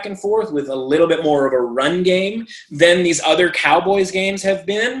slower back and forth with a little bit more of a run game than these other Cowboys games have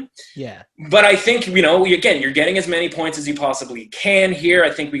been. Yeah. But I think, again, you're getting as many points as you possibly can here.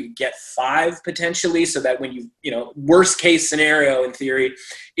 I think we could get 5 potentially so that when worst case scenario in theory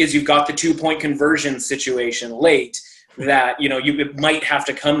is you've got the 2-point conversion situation late. that, you might have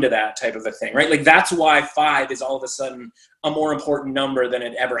to come to that type of a thing, right? Like that's why 5 is all of a sudden a more important number than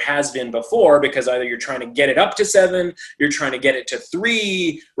it ever has been before, because either you're trying to get it up to 7, you're trying to get it to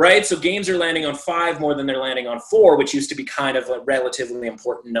 3, right? So games are landing on 5 more than they're landing on 4, which used to be kind of a relatively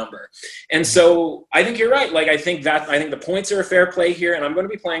important number. And so I think you're right. Like I think the points are a fair play here, and I'm going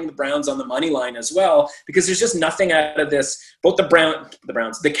to be playing the Browns on the money line as well, because there's just nothing out of this, both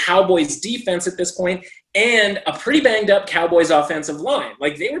the Cowboys defense at this point, and a pretty banged up Cowboys offensive line.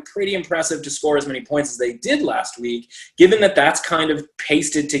 Like they were pretty impressive to score as many points as they did last week, given that that's kind of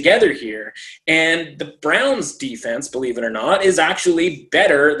pasted together here. And the Browns defense, believe it or not, is actually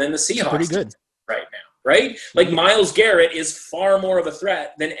better than the Seahawks pretty good right now, right? Like Myles Garrett is far more of a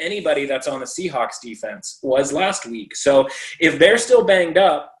threat than anybody that's on the Seahawks defense was last week. So if they're still banged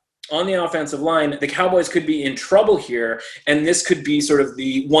up on the offensive line, the Cowboys could be in trouble here, and this could be sort of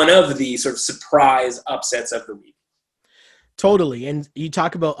one of the sort of surprise upsets of the week. Totally. And you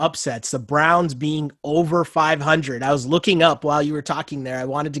talk about upsets, the Browns being over 500. I was looking up while you were talking there. I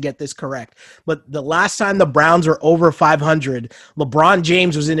wanted to get this correct. But the last time the Browns were over 500, LeBron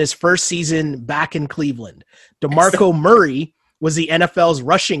James was in his first season back in Cleveland. DeMarco Murray was the NFL's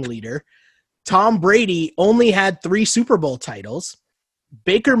rushing leader. Tom Brady only had 3 Super Bowl titles.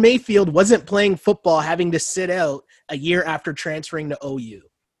 Baker Mayfield wasn't playing football, having to sit out a year after transferring to OU.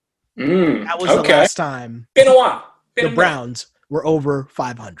 That was the last time. Been a while. The Browns were over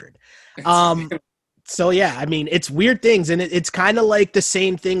 500. So, yeah, I mean, it's weird things. And it's kind of like the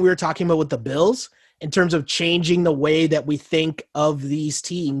same thing we were talking about with the Bills in terms of changing the way that we think of these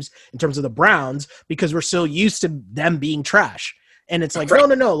teams in terms of the Browns, because we're so used to them being trash. And it's like,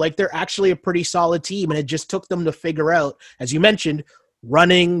 no. Like, they're actually a pretty solid team. And it just took them to figure out, as you mentioned,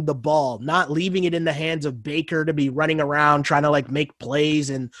 running the ball, not leaving it in the hands of Baker to be running around trying to like make plays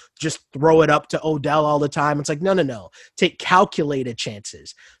and just throw it up to Odell all the time. It's like, no. Take calculated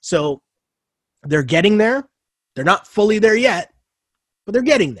chances. So they're getting there. They're not fully there yet, but they're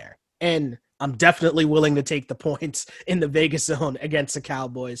getting there. And I'm definitely willing to take the points in the Vegas zone against the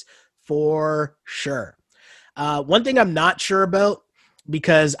Cowboys for sure. One thing I'm not sure about,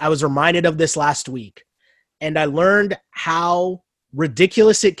 because I was reminded of this last week, and I learned how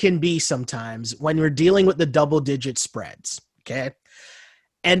ridiculous it can be sometimes when we're dealing with the double-digit spreads, okay?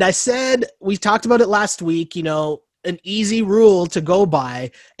 And I said, we talked about it last week, an easy rule to go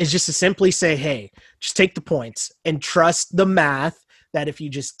by is just to simply say, hey, just take the points and trust the math that if you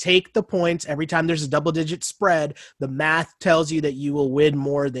just take the points every time there's a double-digit spread, the math tells you that you will win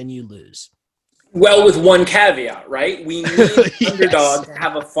more than you lose. Well, with one caveat, right? We need yes. Underdog to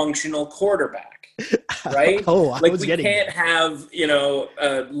have a functional quarterback. Right? Like we can't have,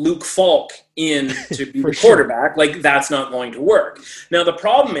 Luke Falk in to be the quarterback. Sure. Like that's not going to work. Now, the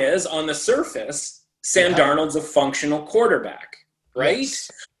problem is on the surface, Sam Darnold's a functional quarterback, right?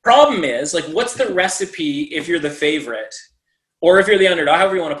 Yes. Problem is, like, what's the recipe if you're the favorite or if you're the underdog,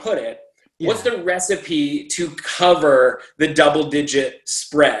 however you want to put it? Yeah. What's the recipe to cover the double-digit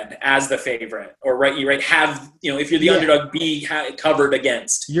spread as the favorite, or have if you're the underdog, be covered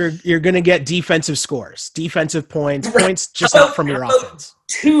against? You're going to get defensive scores, defensive points, just not from your offense.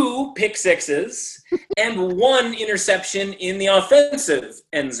 2 pick sixes and 1 interception in the offensive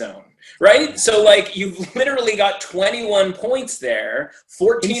end zone. Right? So, you've literally got 21 points there,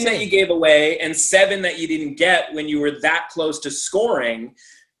 14 Insane. That you gave away, and 7 that you didn't get when you were that close to scoring.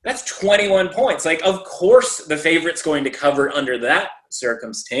 That's 21 points. Of course the favorite's going to cover under that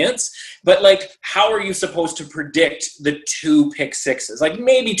circumstance. But, how are you supposed to predict the 2 pick sixes?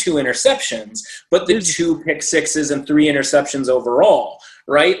 Maybe 2 interceptions, but the 2 pick sixes and 3 interceptions overall,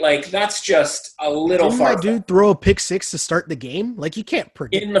 right? That's just a little far. Didn't that dude throw a pick 6 to start the game? You can't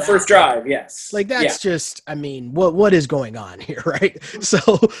predict in the first drive, yes. That's just, I mean, what is going on here, right?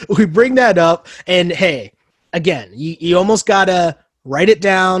 So we bring that up, and hey, again, you almost got to write it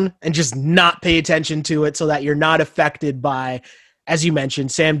down and just not pay attention to it so that you're not affected by, as you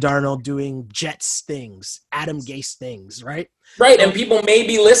mentioned, Sam Darnold doing Jets things, Adam Gase things, right? Right, and people may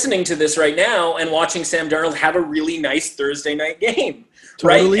be listening to this right now and watching Sam Darnold have a really nice Thursday night game,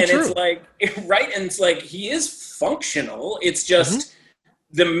 totally right? True. And it's he is functional. It's just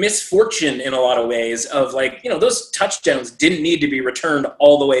the misfortune in a lot of ways of those touchdowns didn't need to be returned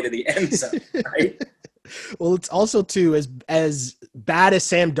all the way to the end zone, right? Well, it's also, too, as bad as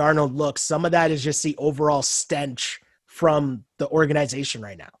Sam Darnold looks, some of that is just the overall stench from the organization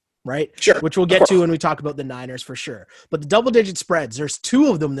right now, right? Sure. Which we'll get to when we talk about the Niners for sure. But the double-digit spreads, there's 2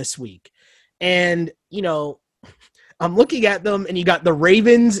 of them this week. And, I'm looking at them, and you got the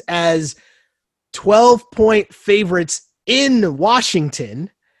Ravens as 12-point favorites in Washington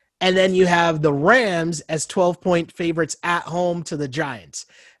And then you have the Rams as 12-point favorites at home to the Giants.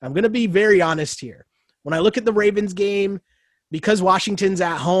 I'm going to be very honest here. When I look at the Ravens game, because Washington's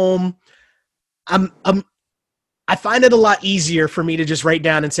at home, I find it a lot easier for me to just write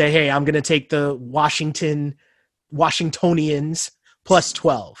down and say, hey, I'm going to take the Washingtonians plus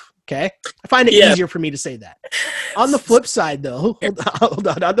 12. Okay. I find it easier for me to say that. On the flip side, though, hold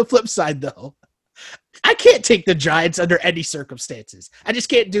on. On the flip side, though, I can't take the Giants under any circumstances. I just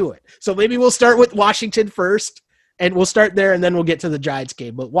can't do it. So maybe we'll start with Washington first, and we'll start there, and then we'll get to the Giants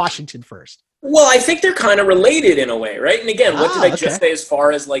game. But Washington first. Well, I think they're kind of related in a way, right? And again, what did I just say as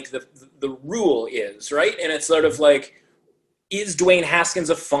far as like the rule is, right? And it's sort of like, is Dwayne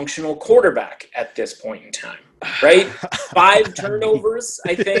Haskins a functional quarterback at this point in time, right? 5 turnovers,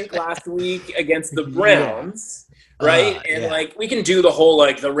 I think, last week against the Browns. Right? And like, we can do the whole,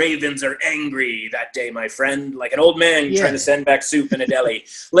 like, the Ravens are angry that day, my friend, like an old man trying to send back soup in a deli.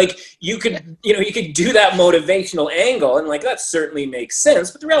 Like, you could do that motivational angle, and like, that certainly makes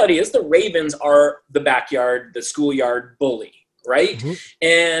sense. But the reality is the Ravens are the backyard, the schoolyard bully, right? Mm-hmm.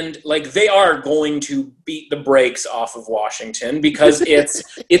 And like, they are going to beat the brakes off of Washington because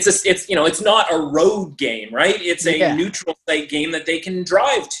it's not a road game, right? It's a neutral site game that they can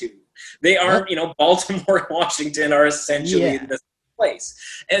drive to. They are, Baltimore and Washington are essentially in this place.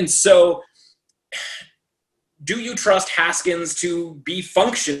 And so, do you trust Haskins to be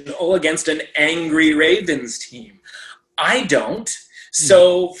functional against an angry Ravens team? I don't.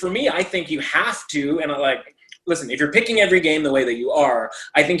 So, for me, I think you have to, and listen, if you're picking every game the way that you are,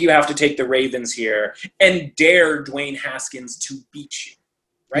 I think you have to take the Ravens here and dare Dwayne Haskins to beat you,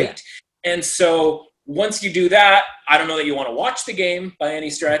 right? Yeah. And so, once you do that, I don't know that you want to watch the game by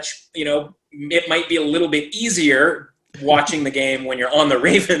any stretch. It might be a little bit easier watching the game when you're on the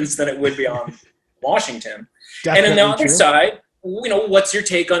Ravens than it would be on Washington. Definitely. And on the other side, what's your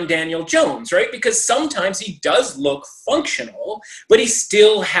take on Daniel Jones, right? Because sometimes he does look functional, but he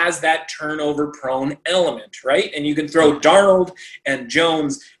still has that turnover-prone element, right? And you can throw Darnold and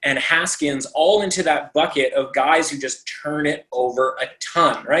Jones and Haskins all into that bucket of guys who just turn it over a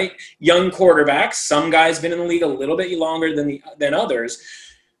ton, right? Young quarterbacks, some guys been in the league a little bit longer than others.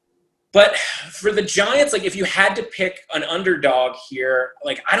 But for the Giants, like, if you had to pick an underdog here,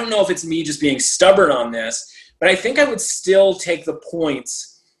 like, I don't know if it's me just being stubborn on this, but I think I would still take the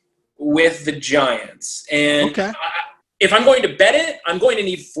points with the Giants. And if I'm going to bet it, I'm going to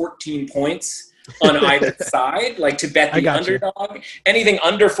need 14 points on either side, like, to bet the underdog. Anything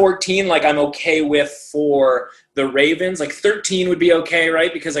under 14, like, I'm okay with for the Ravens. Like, 13 would be okay,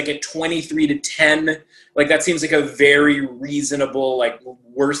 right? Because I get 23-10. Like, that seems like a very reasonable, like,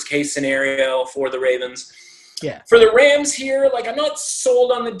 worst case scenario for the Ravens. Yeah. For the Rams here, like, I'm not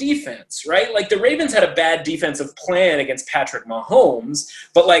sold on the defense, right? Like, the Ravens had a bad defensive plan against Patrick Mahomes,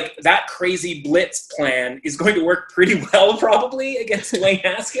 but, like, that crazy blitz plan is going to work pretty well probably against Dwayne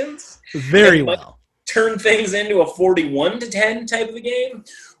Haskins. Very well. Like, turn things into a 41-10 type of a game.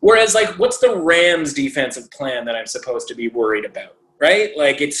 Whereas, like, what's the Rams defensive plan that I'm supposed to be worried about? Right?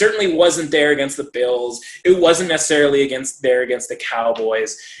 Like, it certainly wasn't there against the Bills. It wasn't necessarily against the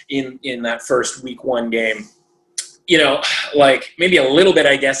Cowboys in that first week 1 game. Like, maybe a little bit,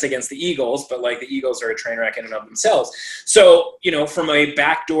 I guess, against the Eagles, but, like, the Eagles are a train wreck in and of themselves. So, from a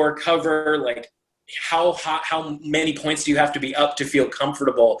backdoor cover, like, how many points do you have to be up to feel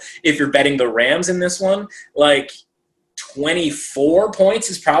comfortable if you're betting the Rams in this one? Like, 24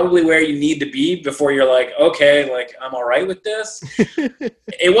 points is probably where you need to be before you're like, okay, like, I'm all right with this.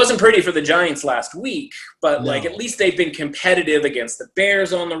 It wasn't pretty for the Giants last week, but like, at least they've been competitive against the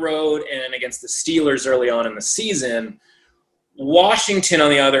Bears on the road and against the Steelers early on in the season. Washington, on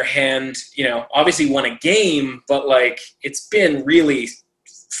the other hand, obviously won a game, but like, it's been really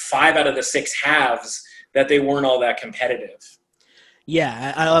 5 out of the 6 halves that they weren't all that competitive.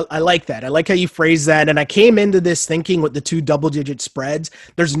 Yeah, I like that. I like how you phrase that. And I came into this thinking with the 2 double-digit spreads,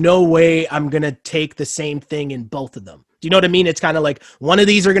 there's no way I'm going to take the same thing in both of them. Do you know what I mean? It's kind of like one of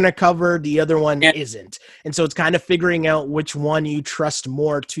these are going to cover, the other one isn't. And so it's kind of figuring out which one you trust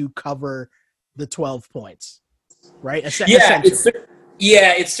more to cover the 12 points, right? It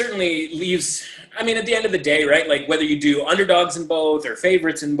certainly leaves – I mean, at the end of the day, right, like whether you do underdogs in both or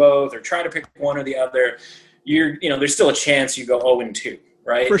favorites in both or try to pick one or the other – there's still a chance you go 0-2,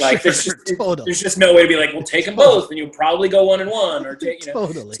 right? For like sure, there's just no way to be like, we'll take them both, and you'll probably go 1-1 or take,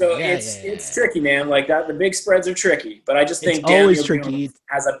 Totally. So it's tricky, man. Like that, the big spreads are tricky, but I just think Daniel Jones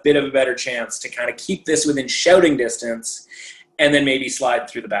has a bit of a better chance to kind of keep this within shouting distance, and then maybe slide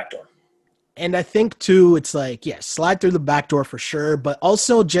through the back door. And I think too, it's like, slide through the back door for sure, but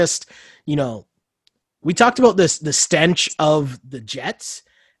also just, we talked about the stench of the Jets.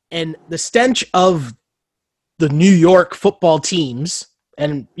 And the stench of the New York football teams,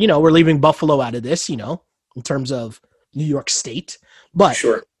 and, we're leaving Buffalo out of this, in terms of New York State, but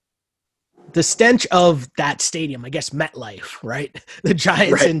Sure. the stench of that stadium, I guess MetLife, right? The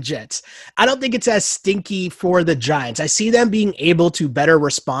Giants and Jets. I don't think it's as stinky for the Giants. I see them being able to better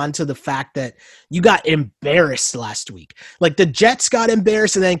respond to the fact that you got embarrassed last week. Like the Jets got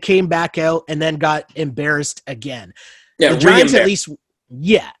embarrassed and then came back out and then got embarrassed again. Yeah, the Giants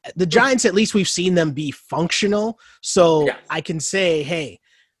the Giants, at least we've seen them be functional. So I can say, hey,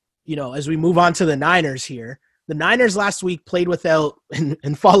 as we move on to the Niners here, the Niners last week played without,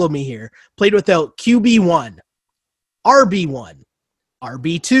 and follow me here, played without QB1, RB1,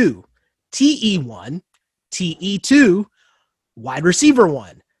 RB2, TE1, TE2, wide receiver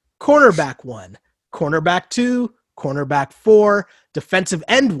 1, cornerback 1, cornerback 2, cornerback 4, defensive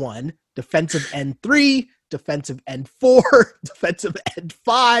end 1, defensive end 3, defensive end 4, defensive end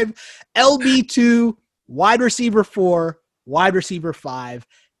 5, LB2, wide receiver 4, wide receiver 5,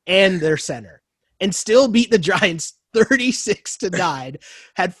 and their center. And still beat the Giants 36-9,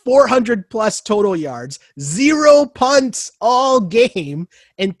 had 400 plus total yards, 0 punts all game,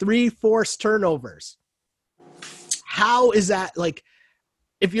 and 3 forced turnovers. How is that? Like,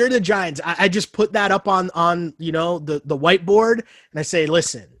 if you're the Giants, I just put that up on the whiteboard and I say,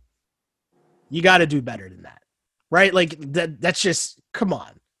 listen, you got to do better than that, right? Like that's just, come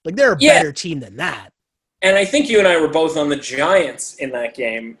on. Like they're a better team than that. And I think you and I were both on the Giants in that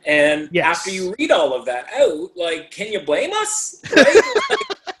game. And after you read all of that out, like, can you blame us? Right?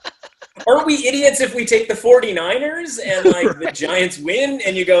 Aren't we idiots if we take the 49ers and, like, the Giants win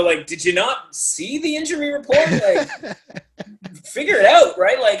and you go, like, did you not see the injury report? Like, figure it out,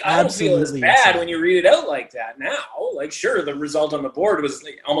 right? Like, I don't feel as bad when you read it out like that now. Like, sure, the result on the board was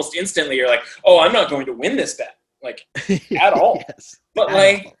like, almost instantly you're like, oh, I'm not going to win this bet. Like, at all. But,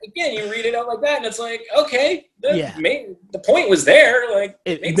 like, again, you read it out like that, and it's like, okay, the point was there. Like,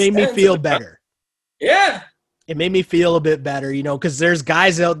 it made me feel better. Yeah. It made me feel a bit better, because there's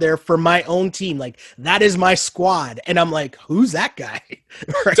guys out there for my own team. Like, that is my squad. And I'm like, who's that guy?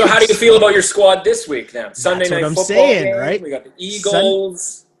 Right? So how do you feel about your squad this week then? Sunday night football game, right? We got the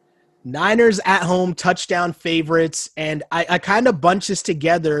Eagles. Niners at home, touchdown favorites. And I kind of bunch this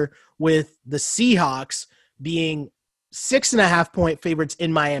together with the Seahawks being 6.5-point favorites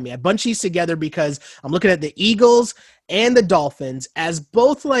in Miami. I bunch these together because I'm looking at the Eagles and the Dolphins as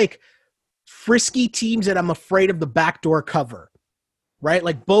both like frisky teams that I'm afraid of the backdoor cover, right?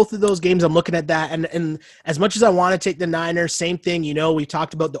 Like both of those games, I'm looking at that. And as much as I want to take the Niners, same thing, we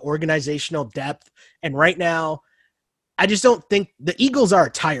talked about the organizational depth. And right now, I just don't think the Eagles are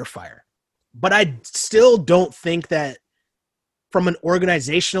a tire fire, but I still don't think that from an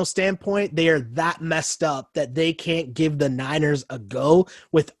organizational standpoint, they are that messed up that they can't give the Niners a go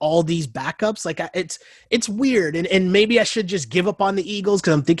with all these backups. Like it's weird. And maybe I should just give up on the Eagles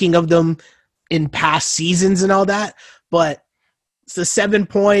because I'm thinking of them in past seasons and all that. But it's the 7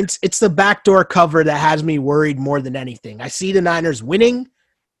 points. It's the backdoor cover that has me worried more than anything. I see the Niners winning,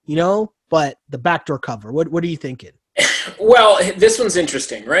 but the backdoor cover, what are you thinking? Well, this one's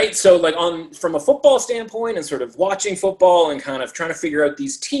interesting, right? So like from a football standpoint and sort of watching football and kind of trying to figure out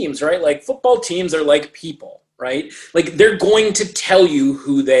these teams, right? Like football teams are like people, right? Like they're going to tell you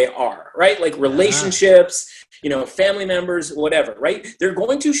who they are, right? Like relationships, family members, whatever, right? They're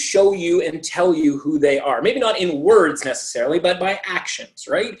going to show you and tell you who they are. Maybe not in words necessarily, but by actions,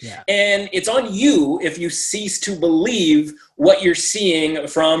 right? Yeah. And it's on you if you cease to believe what you're seeing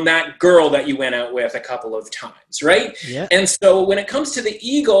from that girl that you went out with a couple of times, right? Yeah. And so when it comes to the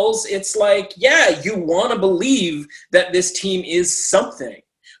Eagles, it's like, yeah, you want to believe that this team is something.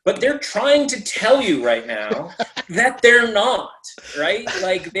 But they're trying to tell you right now that they're not, right?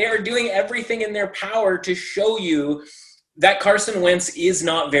 Like they are doing everything in their power to show you that Carson Wentz is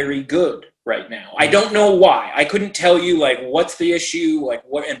not very good right now. I don't know why. I couldn't tell you like what's the issue, like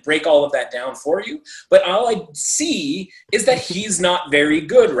what, and break all of that down for you. But all I see is that he's not very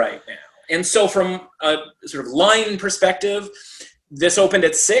good right now. And so from a sort of line perspective, this opened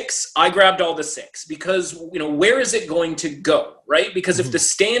at 6. I grabbed all the 6 because, where is it going to go, right? Because if the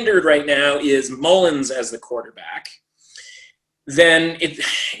standard right now is Mullins as the quarterback, then if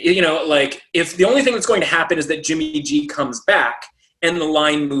the only thing that's going to happen is that Jimmy G comes back and the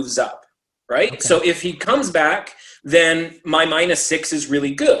line moves up, right? Okay. So if he comes back, then my -6 is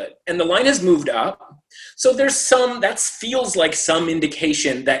really good. And the line has moved up. So there's that feels like some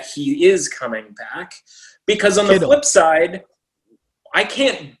indication that he is coming back because on the flip side, I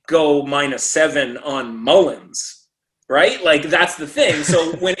can't go -7 on Mullins, right? Like that's the thing.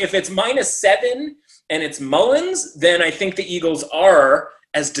 So if it's -7 and it's Mullins, then I think the Eagles are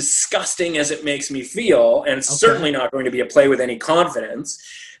as disgusting as it makes me feel, and it's certainly not going to be a play with any confidence,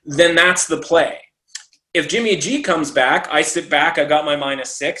 then that's the play. If Jimmy G comes back, I sit back, I got my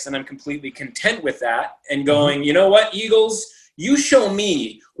 -6, and I'm completely content with that and going, you know what, Eagles, you show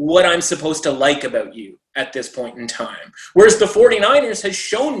me what I'm supposed to like about you at this point in time. Whereas the 49ers has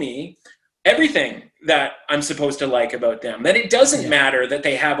shown me everything that I'm supposed to like about them, that it doesn't matter that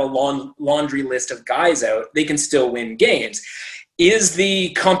they have a long laundry list of guys out, they can still win games. Is the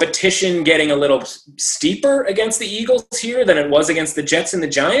competition getting a little steeper against the Eagles here than it was against the Jets and the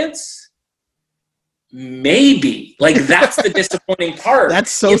Giants? Maybe. Like, that's the disappointing part.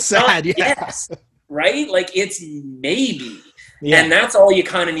 That's so sad. Yes, right? Like, it's maybe. Yeah. And that's all you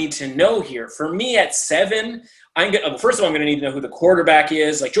kind of need to know here. For me at 7, first of all, I'm going to need to know who the quarterback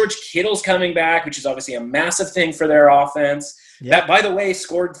is. Like, George Kittle's coming back, which is obviously a massive thing for their offense. That, by the way,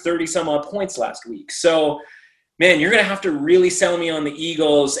 scored 30-some-odd points last week. So, man, you're going to have to really sell me on the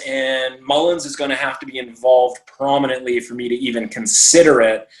Eagles, and Mullins is going to have to be involved prominently for me to even consider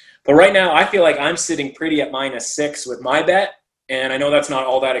it. But right now, I feel like I'm sitting pretty at -6 with my bet, and I know that's not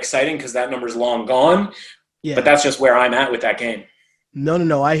all that exciting because that number's long gone, but that's just where I'm at with that game.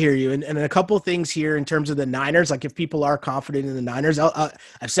 No, I hear you. And a couple of things here in terms of the Niners, like if people are confident in the Niners,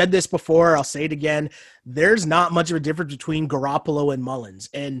 I've said this before, I'll say it again, there's not much of a difference between Garoppolo and Mullins.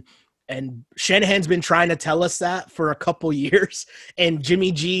 And Shanahan's been trying to tell us that for a couple years, and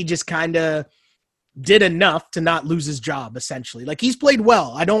Jimmy G just kind of did enough to not lose his job, essentially. Like, he's played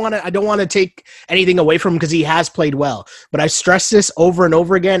well. I don't want to take anything away from him because he has played well. But I stress this over and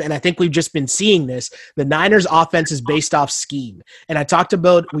over again, and I think we've just been seeing this. The Niners' offense is based off scheme. And we talked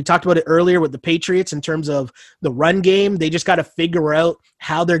about it earlier with the Patriots in terms of the run game. They just got to figure out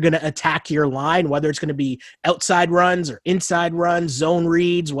how they're going to attack your line, whether it's going to be outside runs or inside runs, zone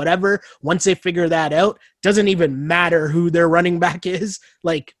reads, whatever. Once they figure that out, doesn't even matter who their running back is.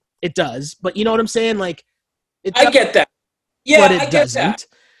 Like, it does, but you know what I'm saying? Like, I get that. Yeah, but it I get doesn't.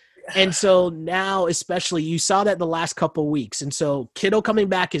 That. And so now, especially, you saw that the last couple of weeks. And so Kittle coming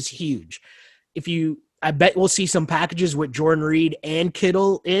back is huge. I bet we'll see some packages with Jordan Reed and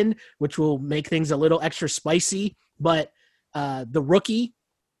Kittle in, which will make things a little extra spicy. But the rookie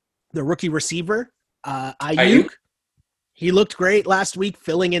receiver, Ayuk, he looked great last week,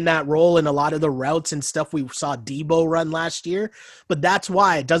 filling in that role in a lot of the routes and stuff we saw Debo run last year. But that's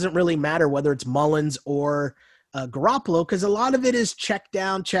why it doesn't really matter whether it's Mullins or Garoppolo, because a lot of it is check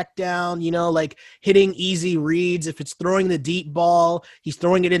down, like hitting easy reads. If it's throwing the deep ball, he's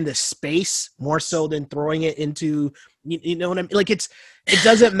throwing it into space more so than throwing it into, you know what I mean? Like, it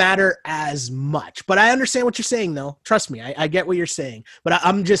doesn't matter as much. But I understand what you're saying, though. Trust me, I get what you're saying. But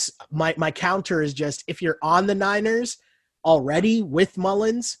I'm just, my counter is just, if you're on the Niners already with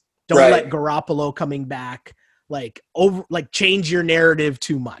Mullins, don't let Garoppolo coming back change your narrative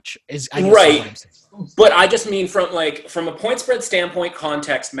too much. But I just mean from a point spread standpoint,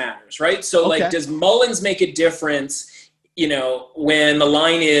 context matters, right? So does Mullins make a difference, when the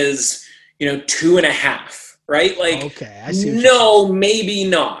line is, 2.5, right? I see. No, maybe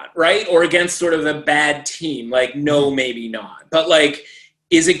not, right? Or against sort of a bad team, no, maybe not. But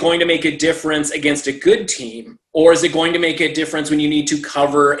is it going to make a difference against a good team? Or is it going to make a difference when you need to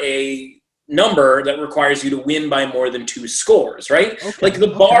cover a number that requires you to win by more than 2 scores, right?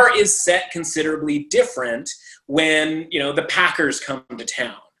 The bar is set considerably different when, the Packers come to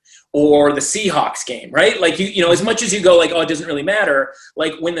town or the Seahawks game, right? As much as you go it doesn't really matter.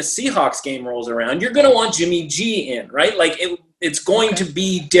 When the Seahawks game rolls around, you're going to want Jimmy G in, right? It's going to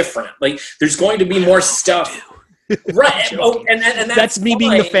be different. There's going to be more stuff. Right, and that's me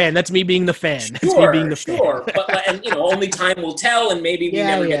being the fan. That's me being the fan. Sure. But only time will tell, and maybe we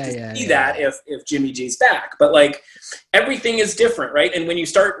never get to see that if Jimmy G's back. But everything is different, right? And when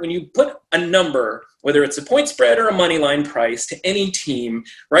you put a number, whether it's a point spread or a money line price to any team,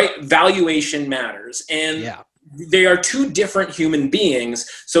 right? Valuation matters, and they are 2 different human beings,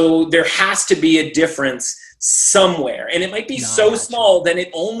 so there has to be a difference somewhere, and it might be so small that it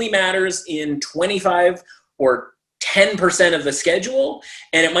only matters in 25 or 10% of the schedule,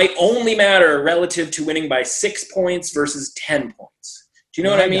 and it might only matter relative to winning by 6 points versus 10 points. Do you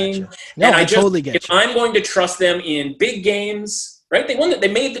know what I mean? No, I totally get you. If I'm going to trust them in big games, right? They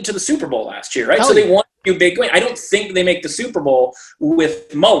made it to the Super Bowl last year, right? So they won a big win. I don't think they make the Super Bowl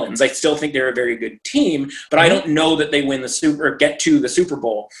with Mullins. I still think they're a very good team, but I don't know that they win get to the Super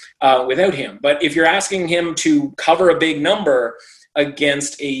Bowl without him. But if you're asking him to cover a big number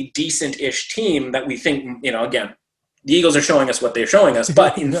against a decent-ish team that we think, again, the Eagles are showing us what they're showing us,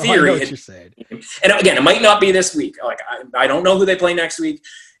 but in theory, and again, it might not be this week. I don't know who they play next week.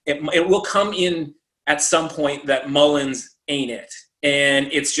 It will come in at some point that Mullins ain't it. And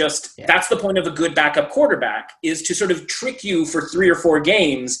it's just, that's the point of a good backup quarterback, is to sort of trick you for 3 or 4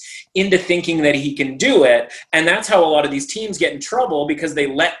 games into thinking that he can do it. And that's how a lot of these teams get in trouble, because they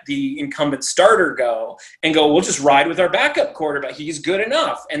let the incumbent starter go and go, we'll just ride with our backup quarterback. He's good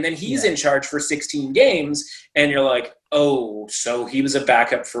enough. And then he's in charge for 16 games. And you're like, oh, so he was a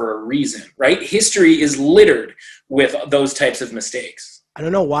backup for a reason, right? History is littered with those types of mistakes. I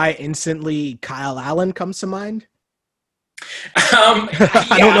don't know why instantly Kyle Allen comes to mind.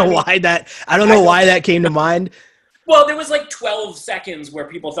 I don't know why that came to mind. Well, there was like 12 seconds where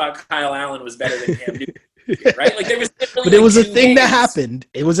people thought Kyle Allen was better than Cam Newton, right? Like there was, but it was a thing that happened.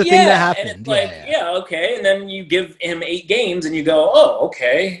 It was a thing that happened. Okay. And then you give him 8 games, and you go, oh,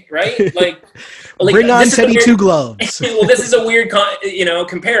 okay, right? Like bring on Teddy Two Gloves. Well, this is a weird,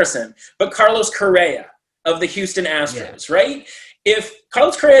 comparison. But Carlos Correa of the Houston Astros, right? If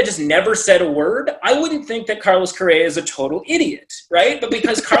Carlos Correa just never said a word, I wouldn't think that Carlos Correa is a total idiot, right? But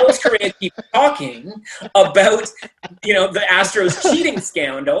because Carlos Correa keeps talking about, the Astros cheating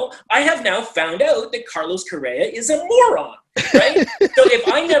scandal, I have now found out that Carlos Correa is a moron, right? So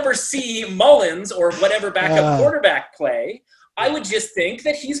if I never see Mullins or whatever backup quarterback play, I would just think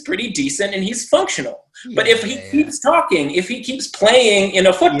that he's pretty decent and he's functional. But if he keeps talking, if he keeps playing in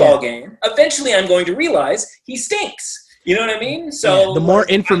a football game, eventually I'm going to realize he stinks. You know what I mean? So the more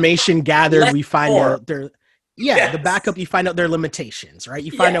information gathered, we find out the backup, you find out their limitations, right?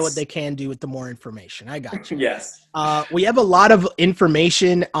 You find out what they can do with the more information. I got you. Yes. We have a lot of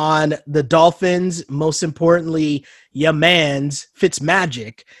information on the Dolphins, most importantly, your man's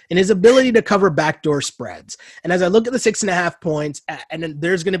Fitzmagic and his ability to cover backdoor spreads. And as I look at the 6.5 points, and then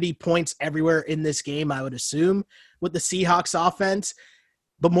there's going to be points everywhere in this game, I would assume, with the Seahawks offense.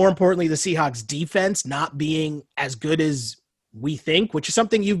 But more importantly, the Seahawks defense not being as good as we think, which is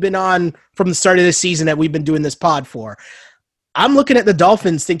something you've been on from the start of this season that we've been doing this pod for. I'm looking at the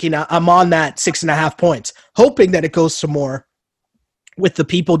Dolphins thinking I'm on that 6.5 points, hoping that it goes to more, with the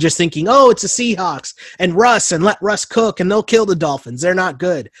people just thinking, oh, it's the Seahawks and Russ, and let Russ cook and they'll kill the Dolphins. They're not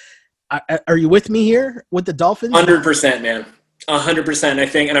good. Are you with me here with the Dolphins? 100%, man. 100%, I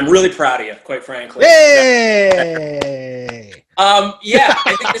think. And I'm really proud of you, quite frankly. Hey!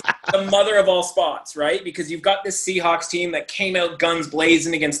 I think this is the mother of all spots, right? Because you've got this Seahawks team that came out guns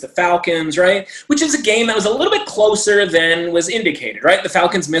blazing against the Falcons, right? Which is a game that was a little bit closer than was indicated, right? The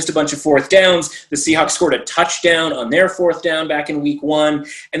Falcons missed a bunch of 4th downs. The Seahawks scored a touchdown on their 4th down back in week 1.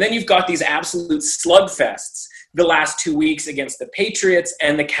 And then you've got these absolute slugfests the last 2 weeks against the Patriots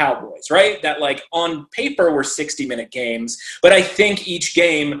and the Cowboys, right? That on paper were 60-minute games, but I think each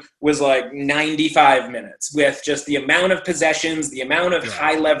game was 95 minutes with just the amount of possessions, the amount of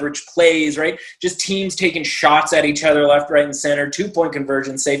high leverage plays, right? Just teams taking shots at each other left, right, and center, 2-point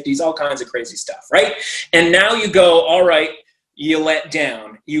conversion, safeties, all kinds of crazy stuff, right? And now you go, all right, you let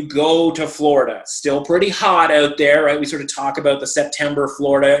down. You go to Florida. Still pretty hot out there, right? We sort of talk about the September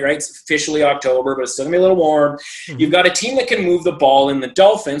Florida, right? It's officially October, but it's still going to be a little warm. Mm-hmm. You've got a team that can move the ball in the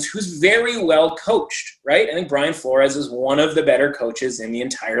Dolphins who's very well coached, right? I think Brian Flores is one of the better coaches in the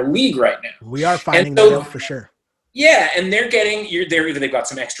entire league right now. We are finding that out for sure. Yeah, and they're getting either they've got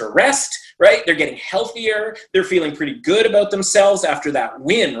some extra rest, right? They're getting healthier. They're feeling pretty good about themselves after that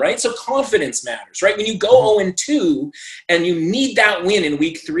win, right? So confidence matters, right? When you go 0-2 and you need that win in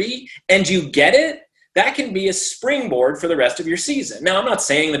week 3 and you get it, that can be a springboard for the rest of your season. Now, I'm not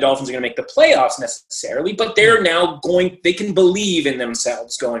saying the Dolphins are going to make the playoffs necessarily, but they're now they can believe in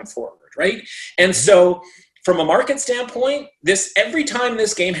themselves going forward, right? And so from a market standpoint, every time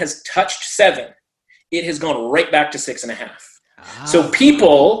this game has touched 7, it has gone right back to 6.5. So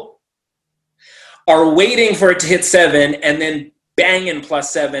people are waiting for it to hit 7 and then banging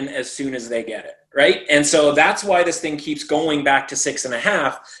 +7 as soon as they get it, right? And so that's why this thing keeps going back to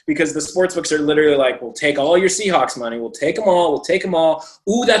 6.5, because the sportsbooks are literally like, we'll take all your Seahawks money. We'll take them all. We'll take them all.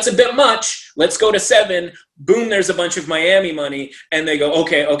 Ooh, that's a bit much. Let's go to 7. Boom, there's a bunch of Miami money. And they go,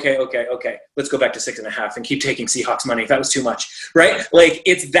 okay. Let's go back to 6.5 and keep taking Seahawks money if that was too much, right?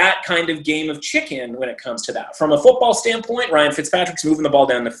 It's that kind of game of chicken when it comes to that. From a football standpoint, Ryan Fitzpatrick's moving the ball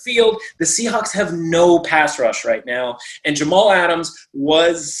down the field. The Seahawks have no pass rush right now. And Jamal Adams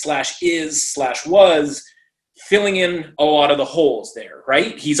was filling in a lot of the holes there,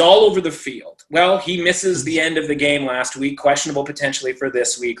 right? He's all over the field. Well, he misses the end of the game last week, questionable potentially for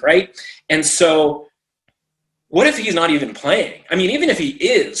this week, right? And so what if he's not even playing? I mean, even if he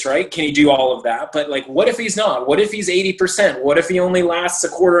is, right, can he do all of that? But what if he's not? What if he's 80%? What if he only lasts a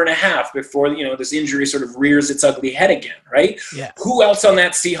quarter and a half before, this injury sort of rears its ugly head again, right? Yeah. Who else on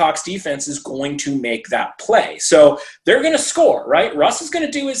that Seahawks defense is going to make that play? So they're going to score, right? Russ is going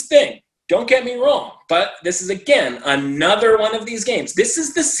to do his thing. Don't get me wrong, but this is, again, another one of these games. This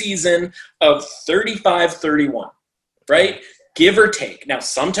is the season of 35-31, right? Give or take. Now,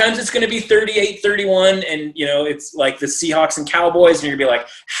 sometimes it's going to be 38-31, and, it's like the Seahawks and Cowboys, and you're going to be like,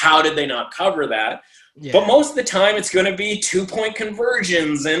 how did they not cover that? Yeah. But most of the time, it's going to be 2-point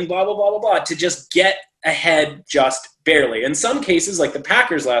conversions and blah, blah, blah, blah, blah, to just get ahead just barely. In some cases, like the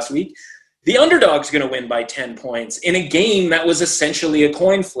Packers last week, the underdog's going to win by 10 points in a game that was essentially a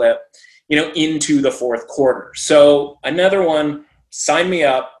coin flip, into the fourth quarter. So another one, sign me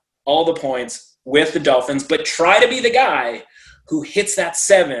up, all the points with the Dolphins, but try to be the guy who hits that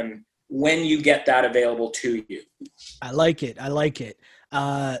 7 when you get that available to you. I like it.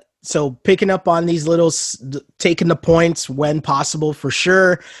 So picking up on these taking the points when possible for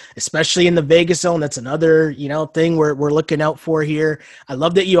sure, especially in the Vegas zone. That's another, thing we're looking out for here. I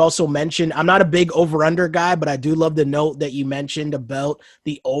love that you also mentioned, I'm not a big over-under guy, but I do love the note that you mentioned about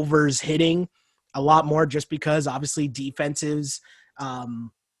the overs hitting a lot more, just because obviously offenses,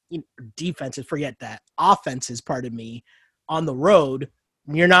 on the road,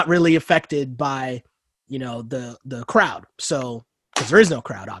 you're not really affected by, the crowd. So, because there is no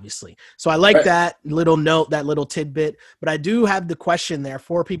crowd, obviously. So I like that little note, that little tidbit. But I do have the question there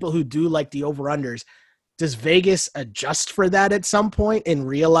for people who do like the over-unders. Does Vegas adjust for that at some point and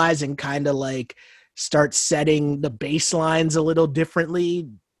realize and kind of like start setting the baselines a little differently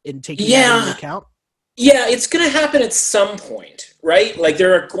and taking that into account? Yeah, it's going to happen at some point, right? Like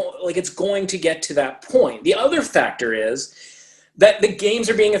it's going to get to that point. The other factor is that the games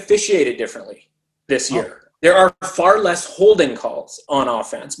are being officiated differently this year. There are far less holding calls on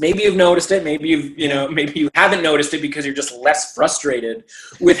offense. Maybe you've noticed it. Maybe maybe you haven't noticed it because you're just less frustrated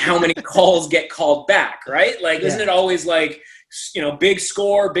with how many calls get called back, right? Like, isn't it always like, big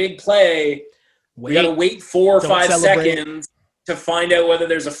score, big play. We got to wait 4 or 5 seconds to find out whether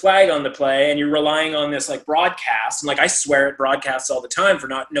there's a flag on the play, and you're relying on this like broadcast. And like, I swear at broadcasts all the time for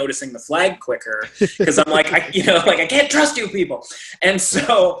not noticing the flag quicker, because I'm like, I can't trust you people. And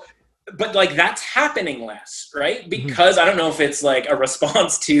so, but like that's happening less, right? Because I don't know if it's like a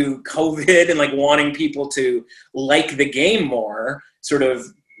response to COVID and like wanting people to like the game more, sort of,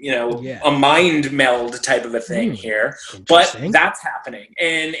 a mind meld type of a thing here. But that's happening.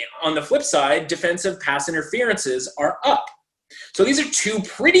 And on the flip side, defensive pass interferences are up. So these are 2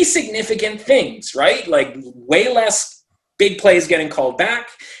 pretty significant things, right? Like way less big plays getting called back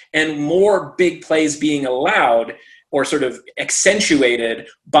and more big plays being allowed or sort of accentuated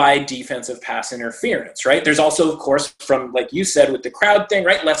by defensive pass interference, right? There's also, of course, from, like you said, with the crowd thing,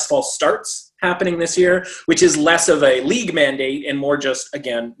 right? Less false starts happening this year, which is less of a league mandate and more just,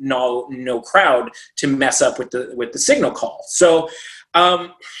 again, no crowd to mess up with the signal call. So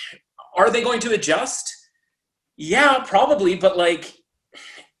are they going to adjust? Yeah, probably, but like,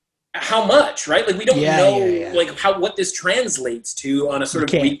 how much, right? Like, we don't know like what this translates to on a sort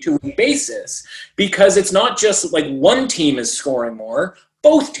of week-to-week basis, because it's not just like one team is scoring more,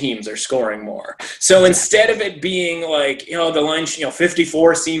 both teams are scoring more. So instead of it being like, the line,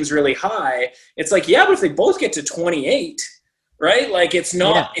 54 seems really high, it's like, but if they both get to 28, right? Like, it's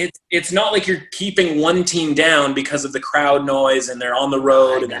not it's not like you're keeping one team down because of the crowd noise and they're on the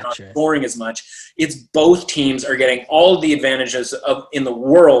road and they're not scoring as much. It's both teams are getting all the advantages in the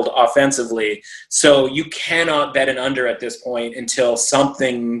world offensively. So you cannot bet an under at this point until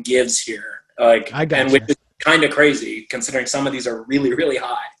something gives here. Which is kind of crazy considering some of these are really, really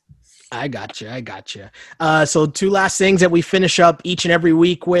high. I gotcha. So 2 last things that we finish up each and every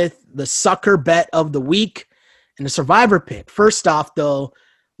week with: the sucker bet of the week and the survivor pick. First off, though,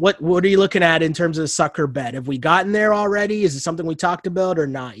 what are you looking at in terms of the sucker bet? Have we gotten there already? Is it something we talked about or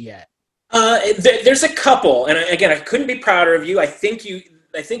not yet? There's a couple, and again, I couldn't be prouder of you. I think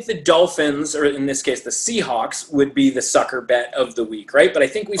the Dolphins, or in this case, the Seahawks, would be the sucker bet of the week, right? But I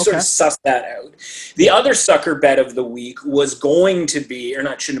think we sort of sussed that out. The other sucker bet of the week was going to be, or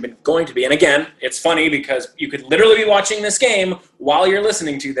not, shouldn't have been going to be. And again, it's funny because you could literally be watching this game while you're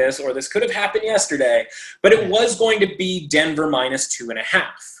listening to this, or this could have happened yesterday. But it was going to be Denver -2.5.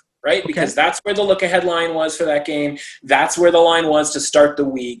 Right? Because that's where the look-ahead line was for that game. That's where the line was to start the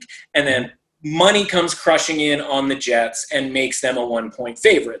week. And then money comes crushing in on the Jets and makes them a 1-point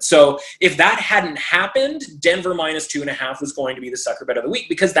favorite. So if that hadn't happened, Denver -2.5 was going to be the sucker bet of the week,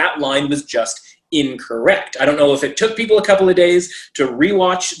 because that line was just incorrect. I don't know if it took people a couple of days to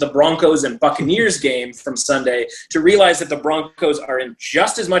rewatch the Broncos and Buccaneers game from Sunday to realize that the Broncos are in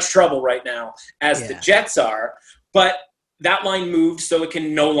just as much trouble right now as the Jets are. But that line moved so it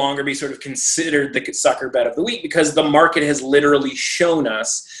can no longer be sort of considered the sucker bet of the week, because the market has literally shown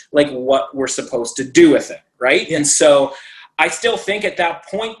us like what we're supposed to do with it, right? And so I still think at that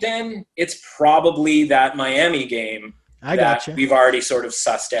point then it's probably that Miami game that we've already sort of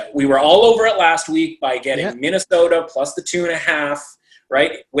sussed out. We were all over it last week by getting Minnesota plus the 2.5,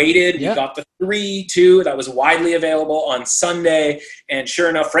 right? Waited. We got the 3-2 that was widely available on Sunday. And sure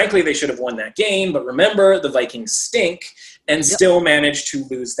enough, frankly, they should have won that game. But remember, the Vikings stink and still managed to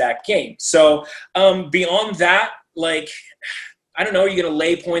lose that game. So beyond that, like, I don't know, you're going to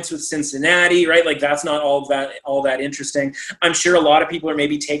lay points with Cincinnati, right? Like, that's not all that interesting. I'm sure a lot of people are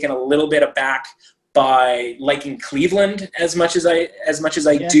maybe taken a little bit aback by liking Cleveland as much as I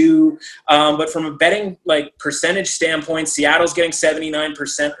do. But from a betting like percentage standpoint, Seattle's getting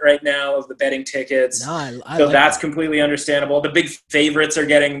 79% right now of the betting tickets. So like that's completely understandable. The big favorites are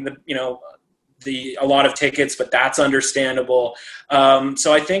getting a lot of tickets, but that's understandable.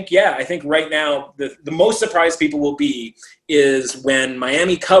 So I think right now the most surprised people will be is when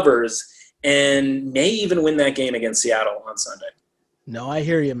Miami covers and may even win that game against Seattle on Sunday. No, I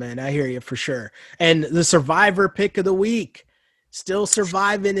hear you, man. I hear you for sure. And the Survivor pick of the week, still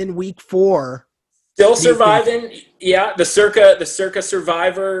surviving in week 4. Still surviving. Yeah, the Circa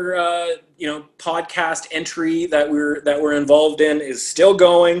Survivor podcast entry that we're involved in is still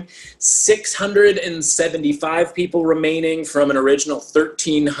going. 675 people remaining from an original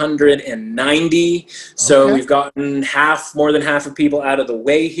 1,390. So we've gotten more than half of people out of the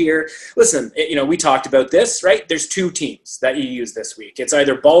way here. Listen, we talked about this, right? There's 2 teams that you use this week. It's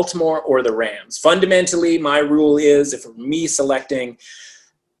either Baltimore or the Rams. Fundamentally, my rule is, if it were me selecting,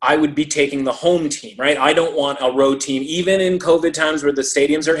 I would be taking the home team, right? I don't want a road team, even in COVID times where the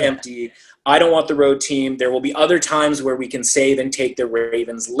stadiums are empty. I don't want the road team. There will be other times where we can save and take the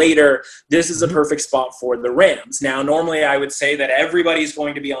Ravens later. This is a perfect spot for the Rams. Now, normally I would say that everybody's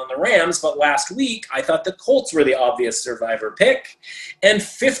going to be on the Rams, but last week I thought the Colts were the obvious survivor pick, and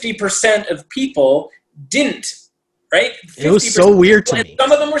 50% of people didn't, right? It was so weird to me.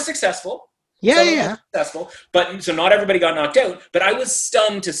 Some of them were successful. Yeah. Successful, but so not everybody got knocked out. But I was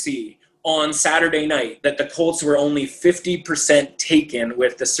stunned to see on Saturday night that the Colts were only 50% taken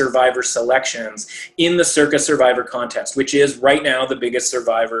with the Survivor selections in the Circa Survivor contest, which is right now the biggest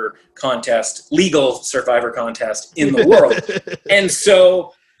Survivor contest, legal Survivor contest in the world. And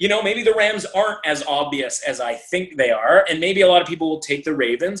so, maybe the Rams aren't as obvious as I think they are, and maybe a lot of people will take the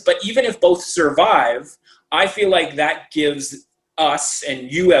Ravens. But even if both survive, I feel like that gives us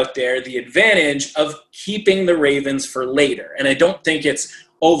and you out there the advantage of keeping the Ravens for later. And I don't think it's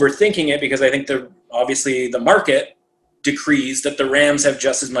overthinking it, because I think obviously the market decrees that the Rams have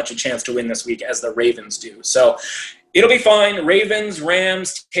just as much a chance to win this week as the Ravens do. So it'll be fine. Ravens,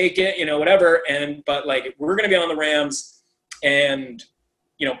 Rams, take it, whatever. But we're going to be on the Rams, and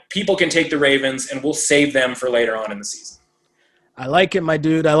people can take the Ravens, and we'll save them for later on in the season. I like it, my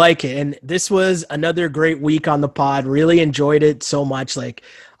dude. I like it. And this was another great week on the pod. Really enjoyed it so much. Like,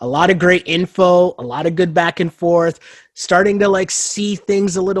 a lot of great info, a lot of good back and forth, starting to see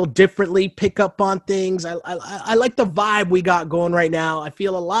things a little differently, pick up on things. I like the vibe we got going right now. I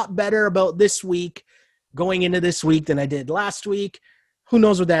feel a lot better about this week going into this week than I did last week. Who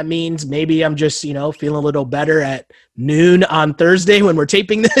knows what that means? Maybe I'm just, feeling a little better at noon on Thursday when we're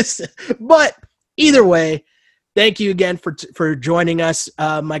taping this. But either way, thank you again for joining us,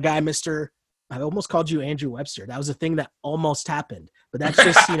 my guy, I almost called you Andrew Webster. That was a thing that almost happened. But that's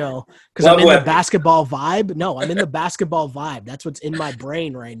just, because I'm in the basketball vibe. No, I'm in the basketball vibe. That's what's in my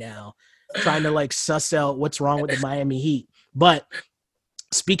brain right now, trying to suss out what's wrong with the Miami Heat. But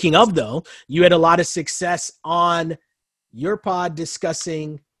speaking of, though, you had a lot of success on your pod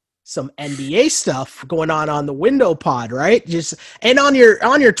discussing some NBA stuff going on the Window Pod, right? And on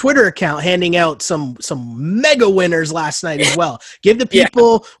your Twitter account, handing out some mega winners last night as well. Give the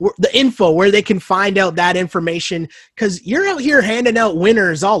people the info where they can find out that information, because you're out here handing out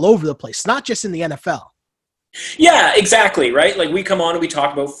winners all over the place, not just in the NFL. Yeah, exactly, right? We come on and we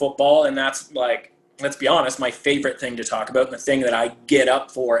talk about football, and that's let's be honest, my favorite thing to talk about and the thing that I get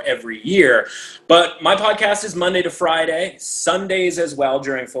up for every year. But my podcast is Monday to Friday, Sundays as well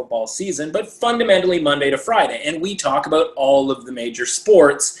during football season, but fundamentally Monday to Friday. And we talk about all of the major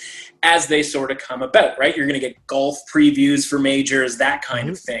sports as they sort of come about, right? You're going to get golf previews for majors, that kind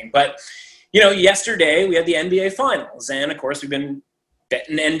of thing. But, yesterday we had the NBA Finals. And, of course, we've been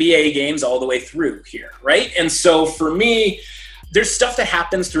betting NBA games all the way through here, right? And so for me, there's stuff that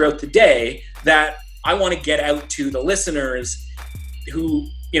happens throughout the day that I want to get out to the listeners who,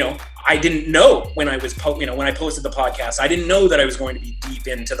 I didn't know when I was, when I posted the podcast. I didn't know that I was going to be deep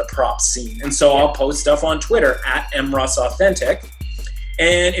into the prop scene. And so I'll post stuff on Twitter at MRussAuthentic.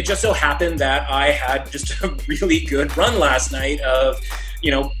 And it just so happened that I had just a really good run last night of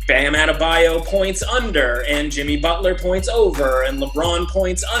Bam Adebayo points under, and Jimmy Butler points over, and LeBron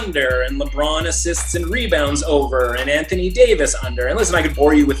points under, and LeBron assists and rebounds over, and Anthony Davis under. And listen, I could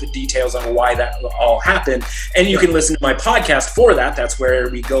bore you with the details on why that all happened, and you can listen to my podcast for that. That's where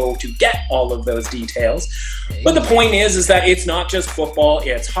we go to get all of those details. But the point is that it's not just football,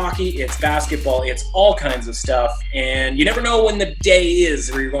 it's hockey, it's basketball, it's all kinds of stuff, and you never know when the day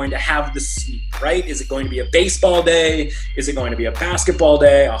is where you're going to have the sweep, right? Is it going to be a baseball day? Is it going to be a basketball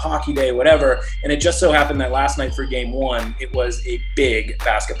day, a hockey day, whatever? And it just so happened that last night for game one, it was a big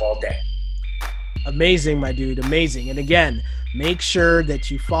basketball day. Amazing, my dude, amazing. And again, make sure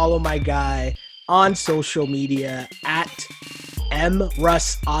that you follow my guy on social media at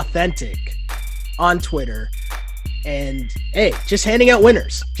MRussAuthentic on Twitter. And hey, just handing out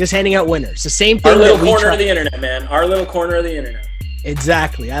winners. The same thing. Our little corner of the internet, man. Our little corner of the internet.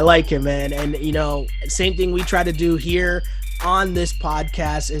 Exactly. I like it, man. And, same thing we try to do here on this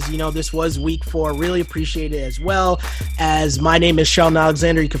podcast is, this was week 4. Really appreciate it as well. As my name is Sheldon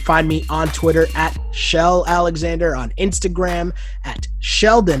Alexander. You can find me on Twitter at Shell Alexander, on Instagram at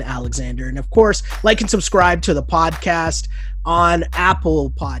Sheldon Alexander. And of course, like and subscribe to the podcast on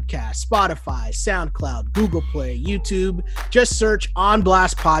Apple Podcasts, Spotify, SoundCloud, Google Play, YouTube. Just search On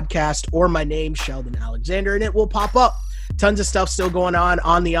Blast Podcast or my name, Sheldon Alexander, and it will pop up. Tons of stuff still going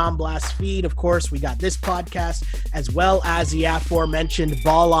on the On Blast feed. Of course, we got this podcast as well as the aforementioned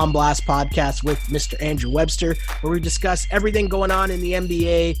Ball on Blast podcast with Mr. Andrew Webster, where we discuss everything going on in the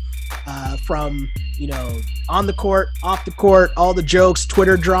NBA from, on the court, off the court, all the jokes,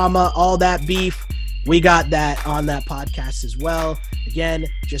 Twitter drama, all that beef. We got that on that podcast as well. Again,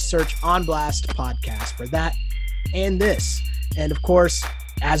 just search On Blast Podcast for that and this. And of course,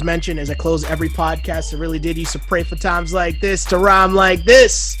 as mentioned, as I close every podcast, I really did used to pray for times like this to rhyme like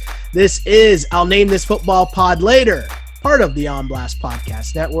this. This is I'll Name This Football Pod Later, part of the On Blast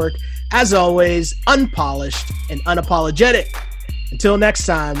Podcast Network. As always, unpolished and unapologetic. Until next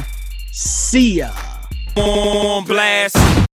time, see ya. On Blast.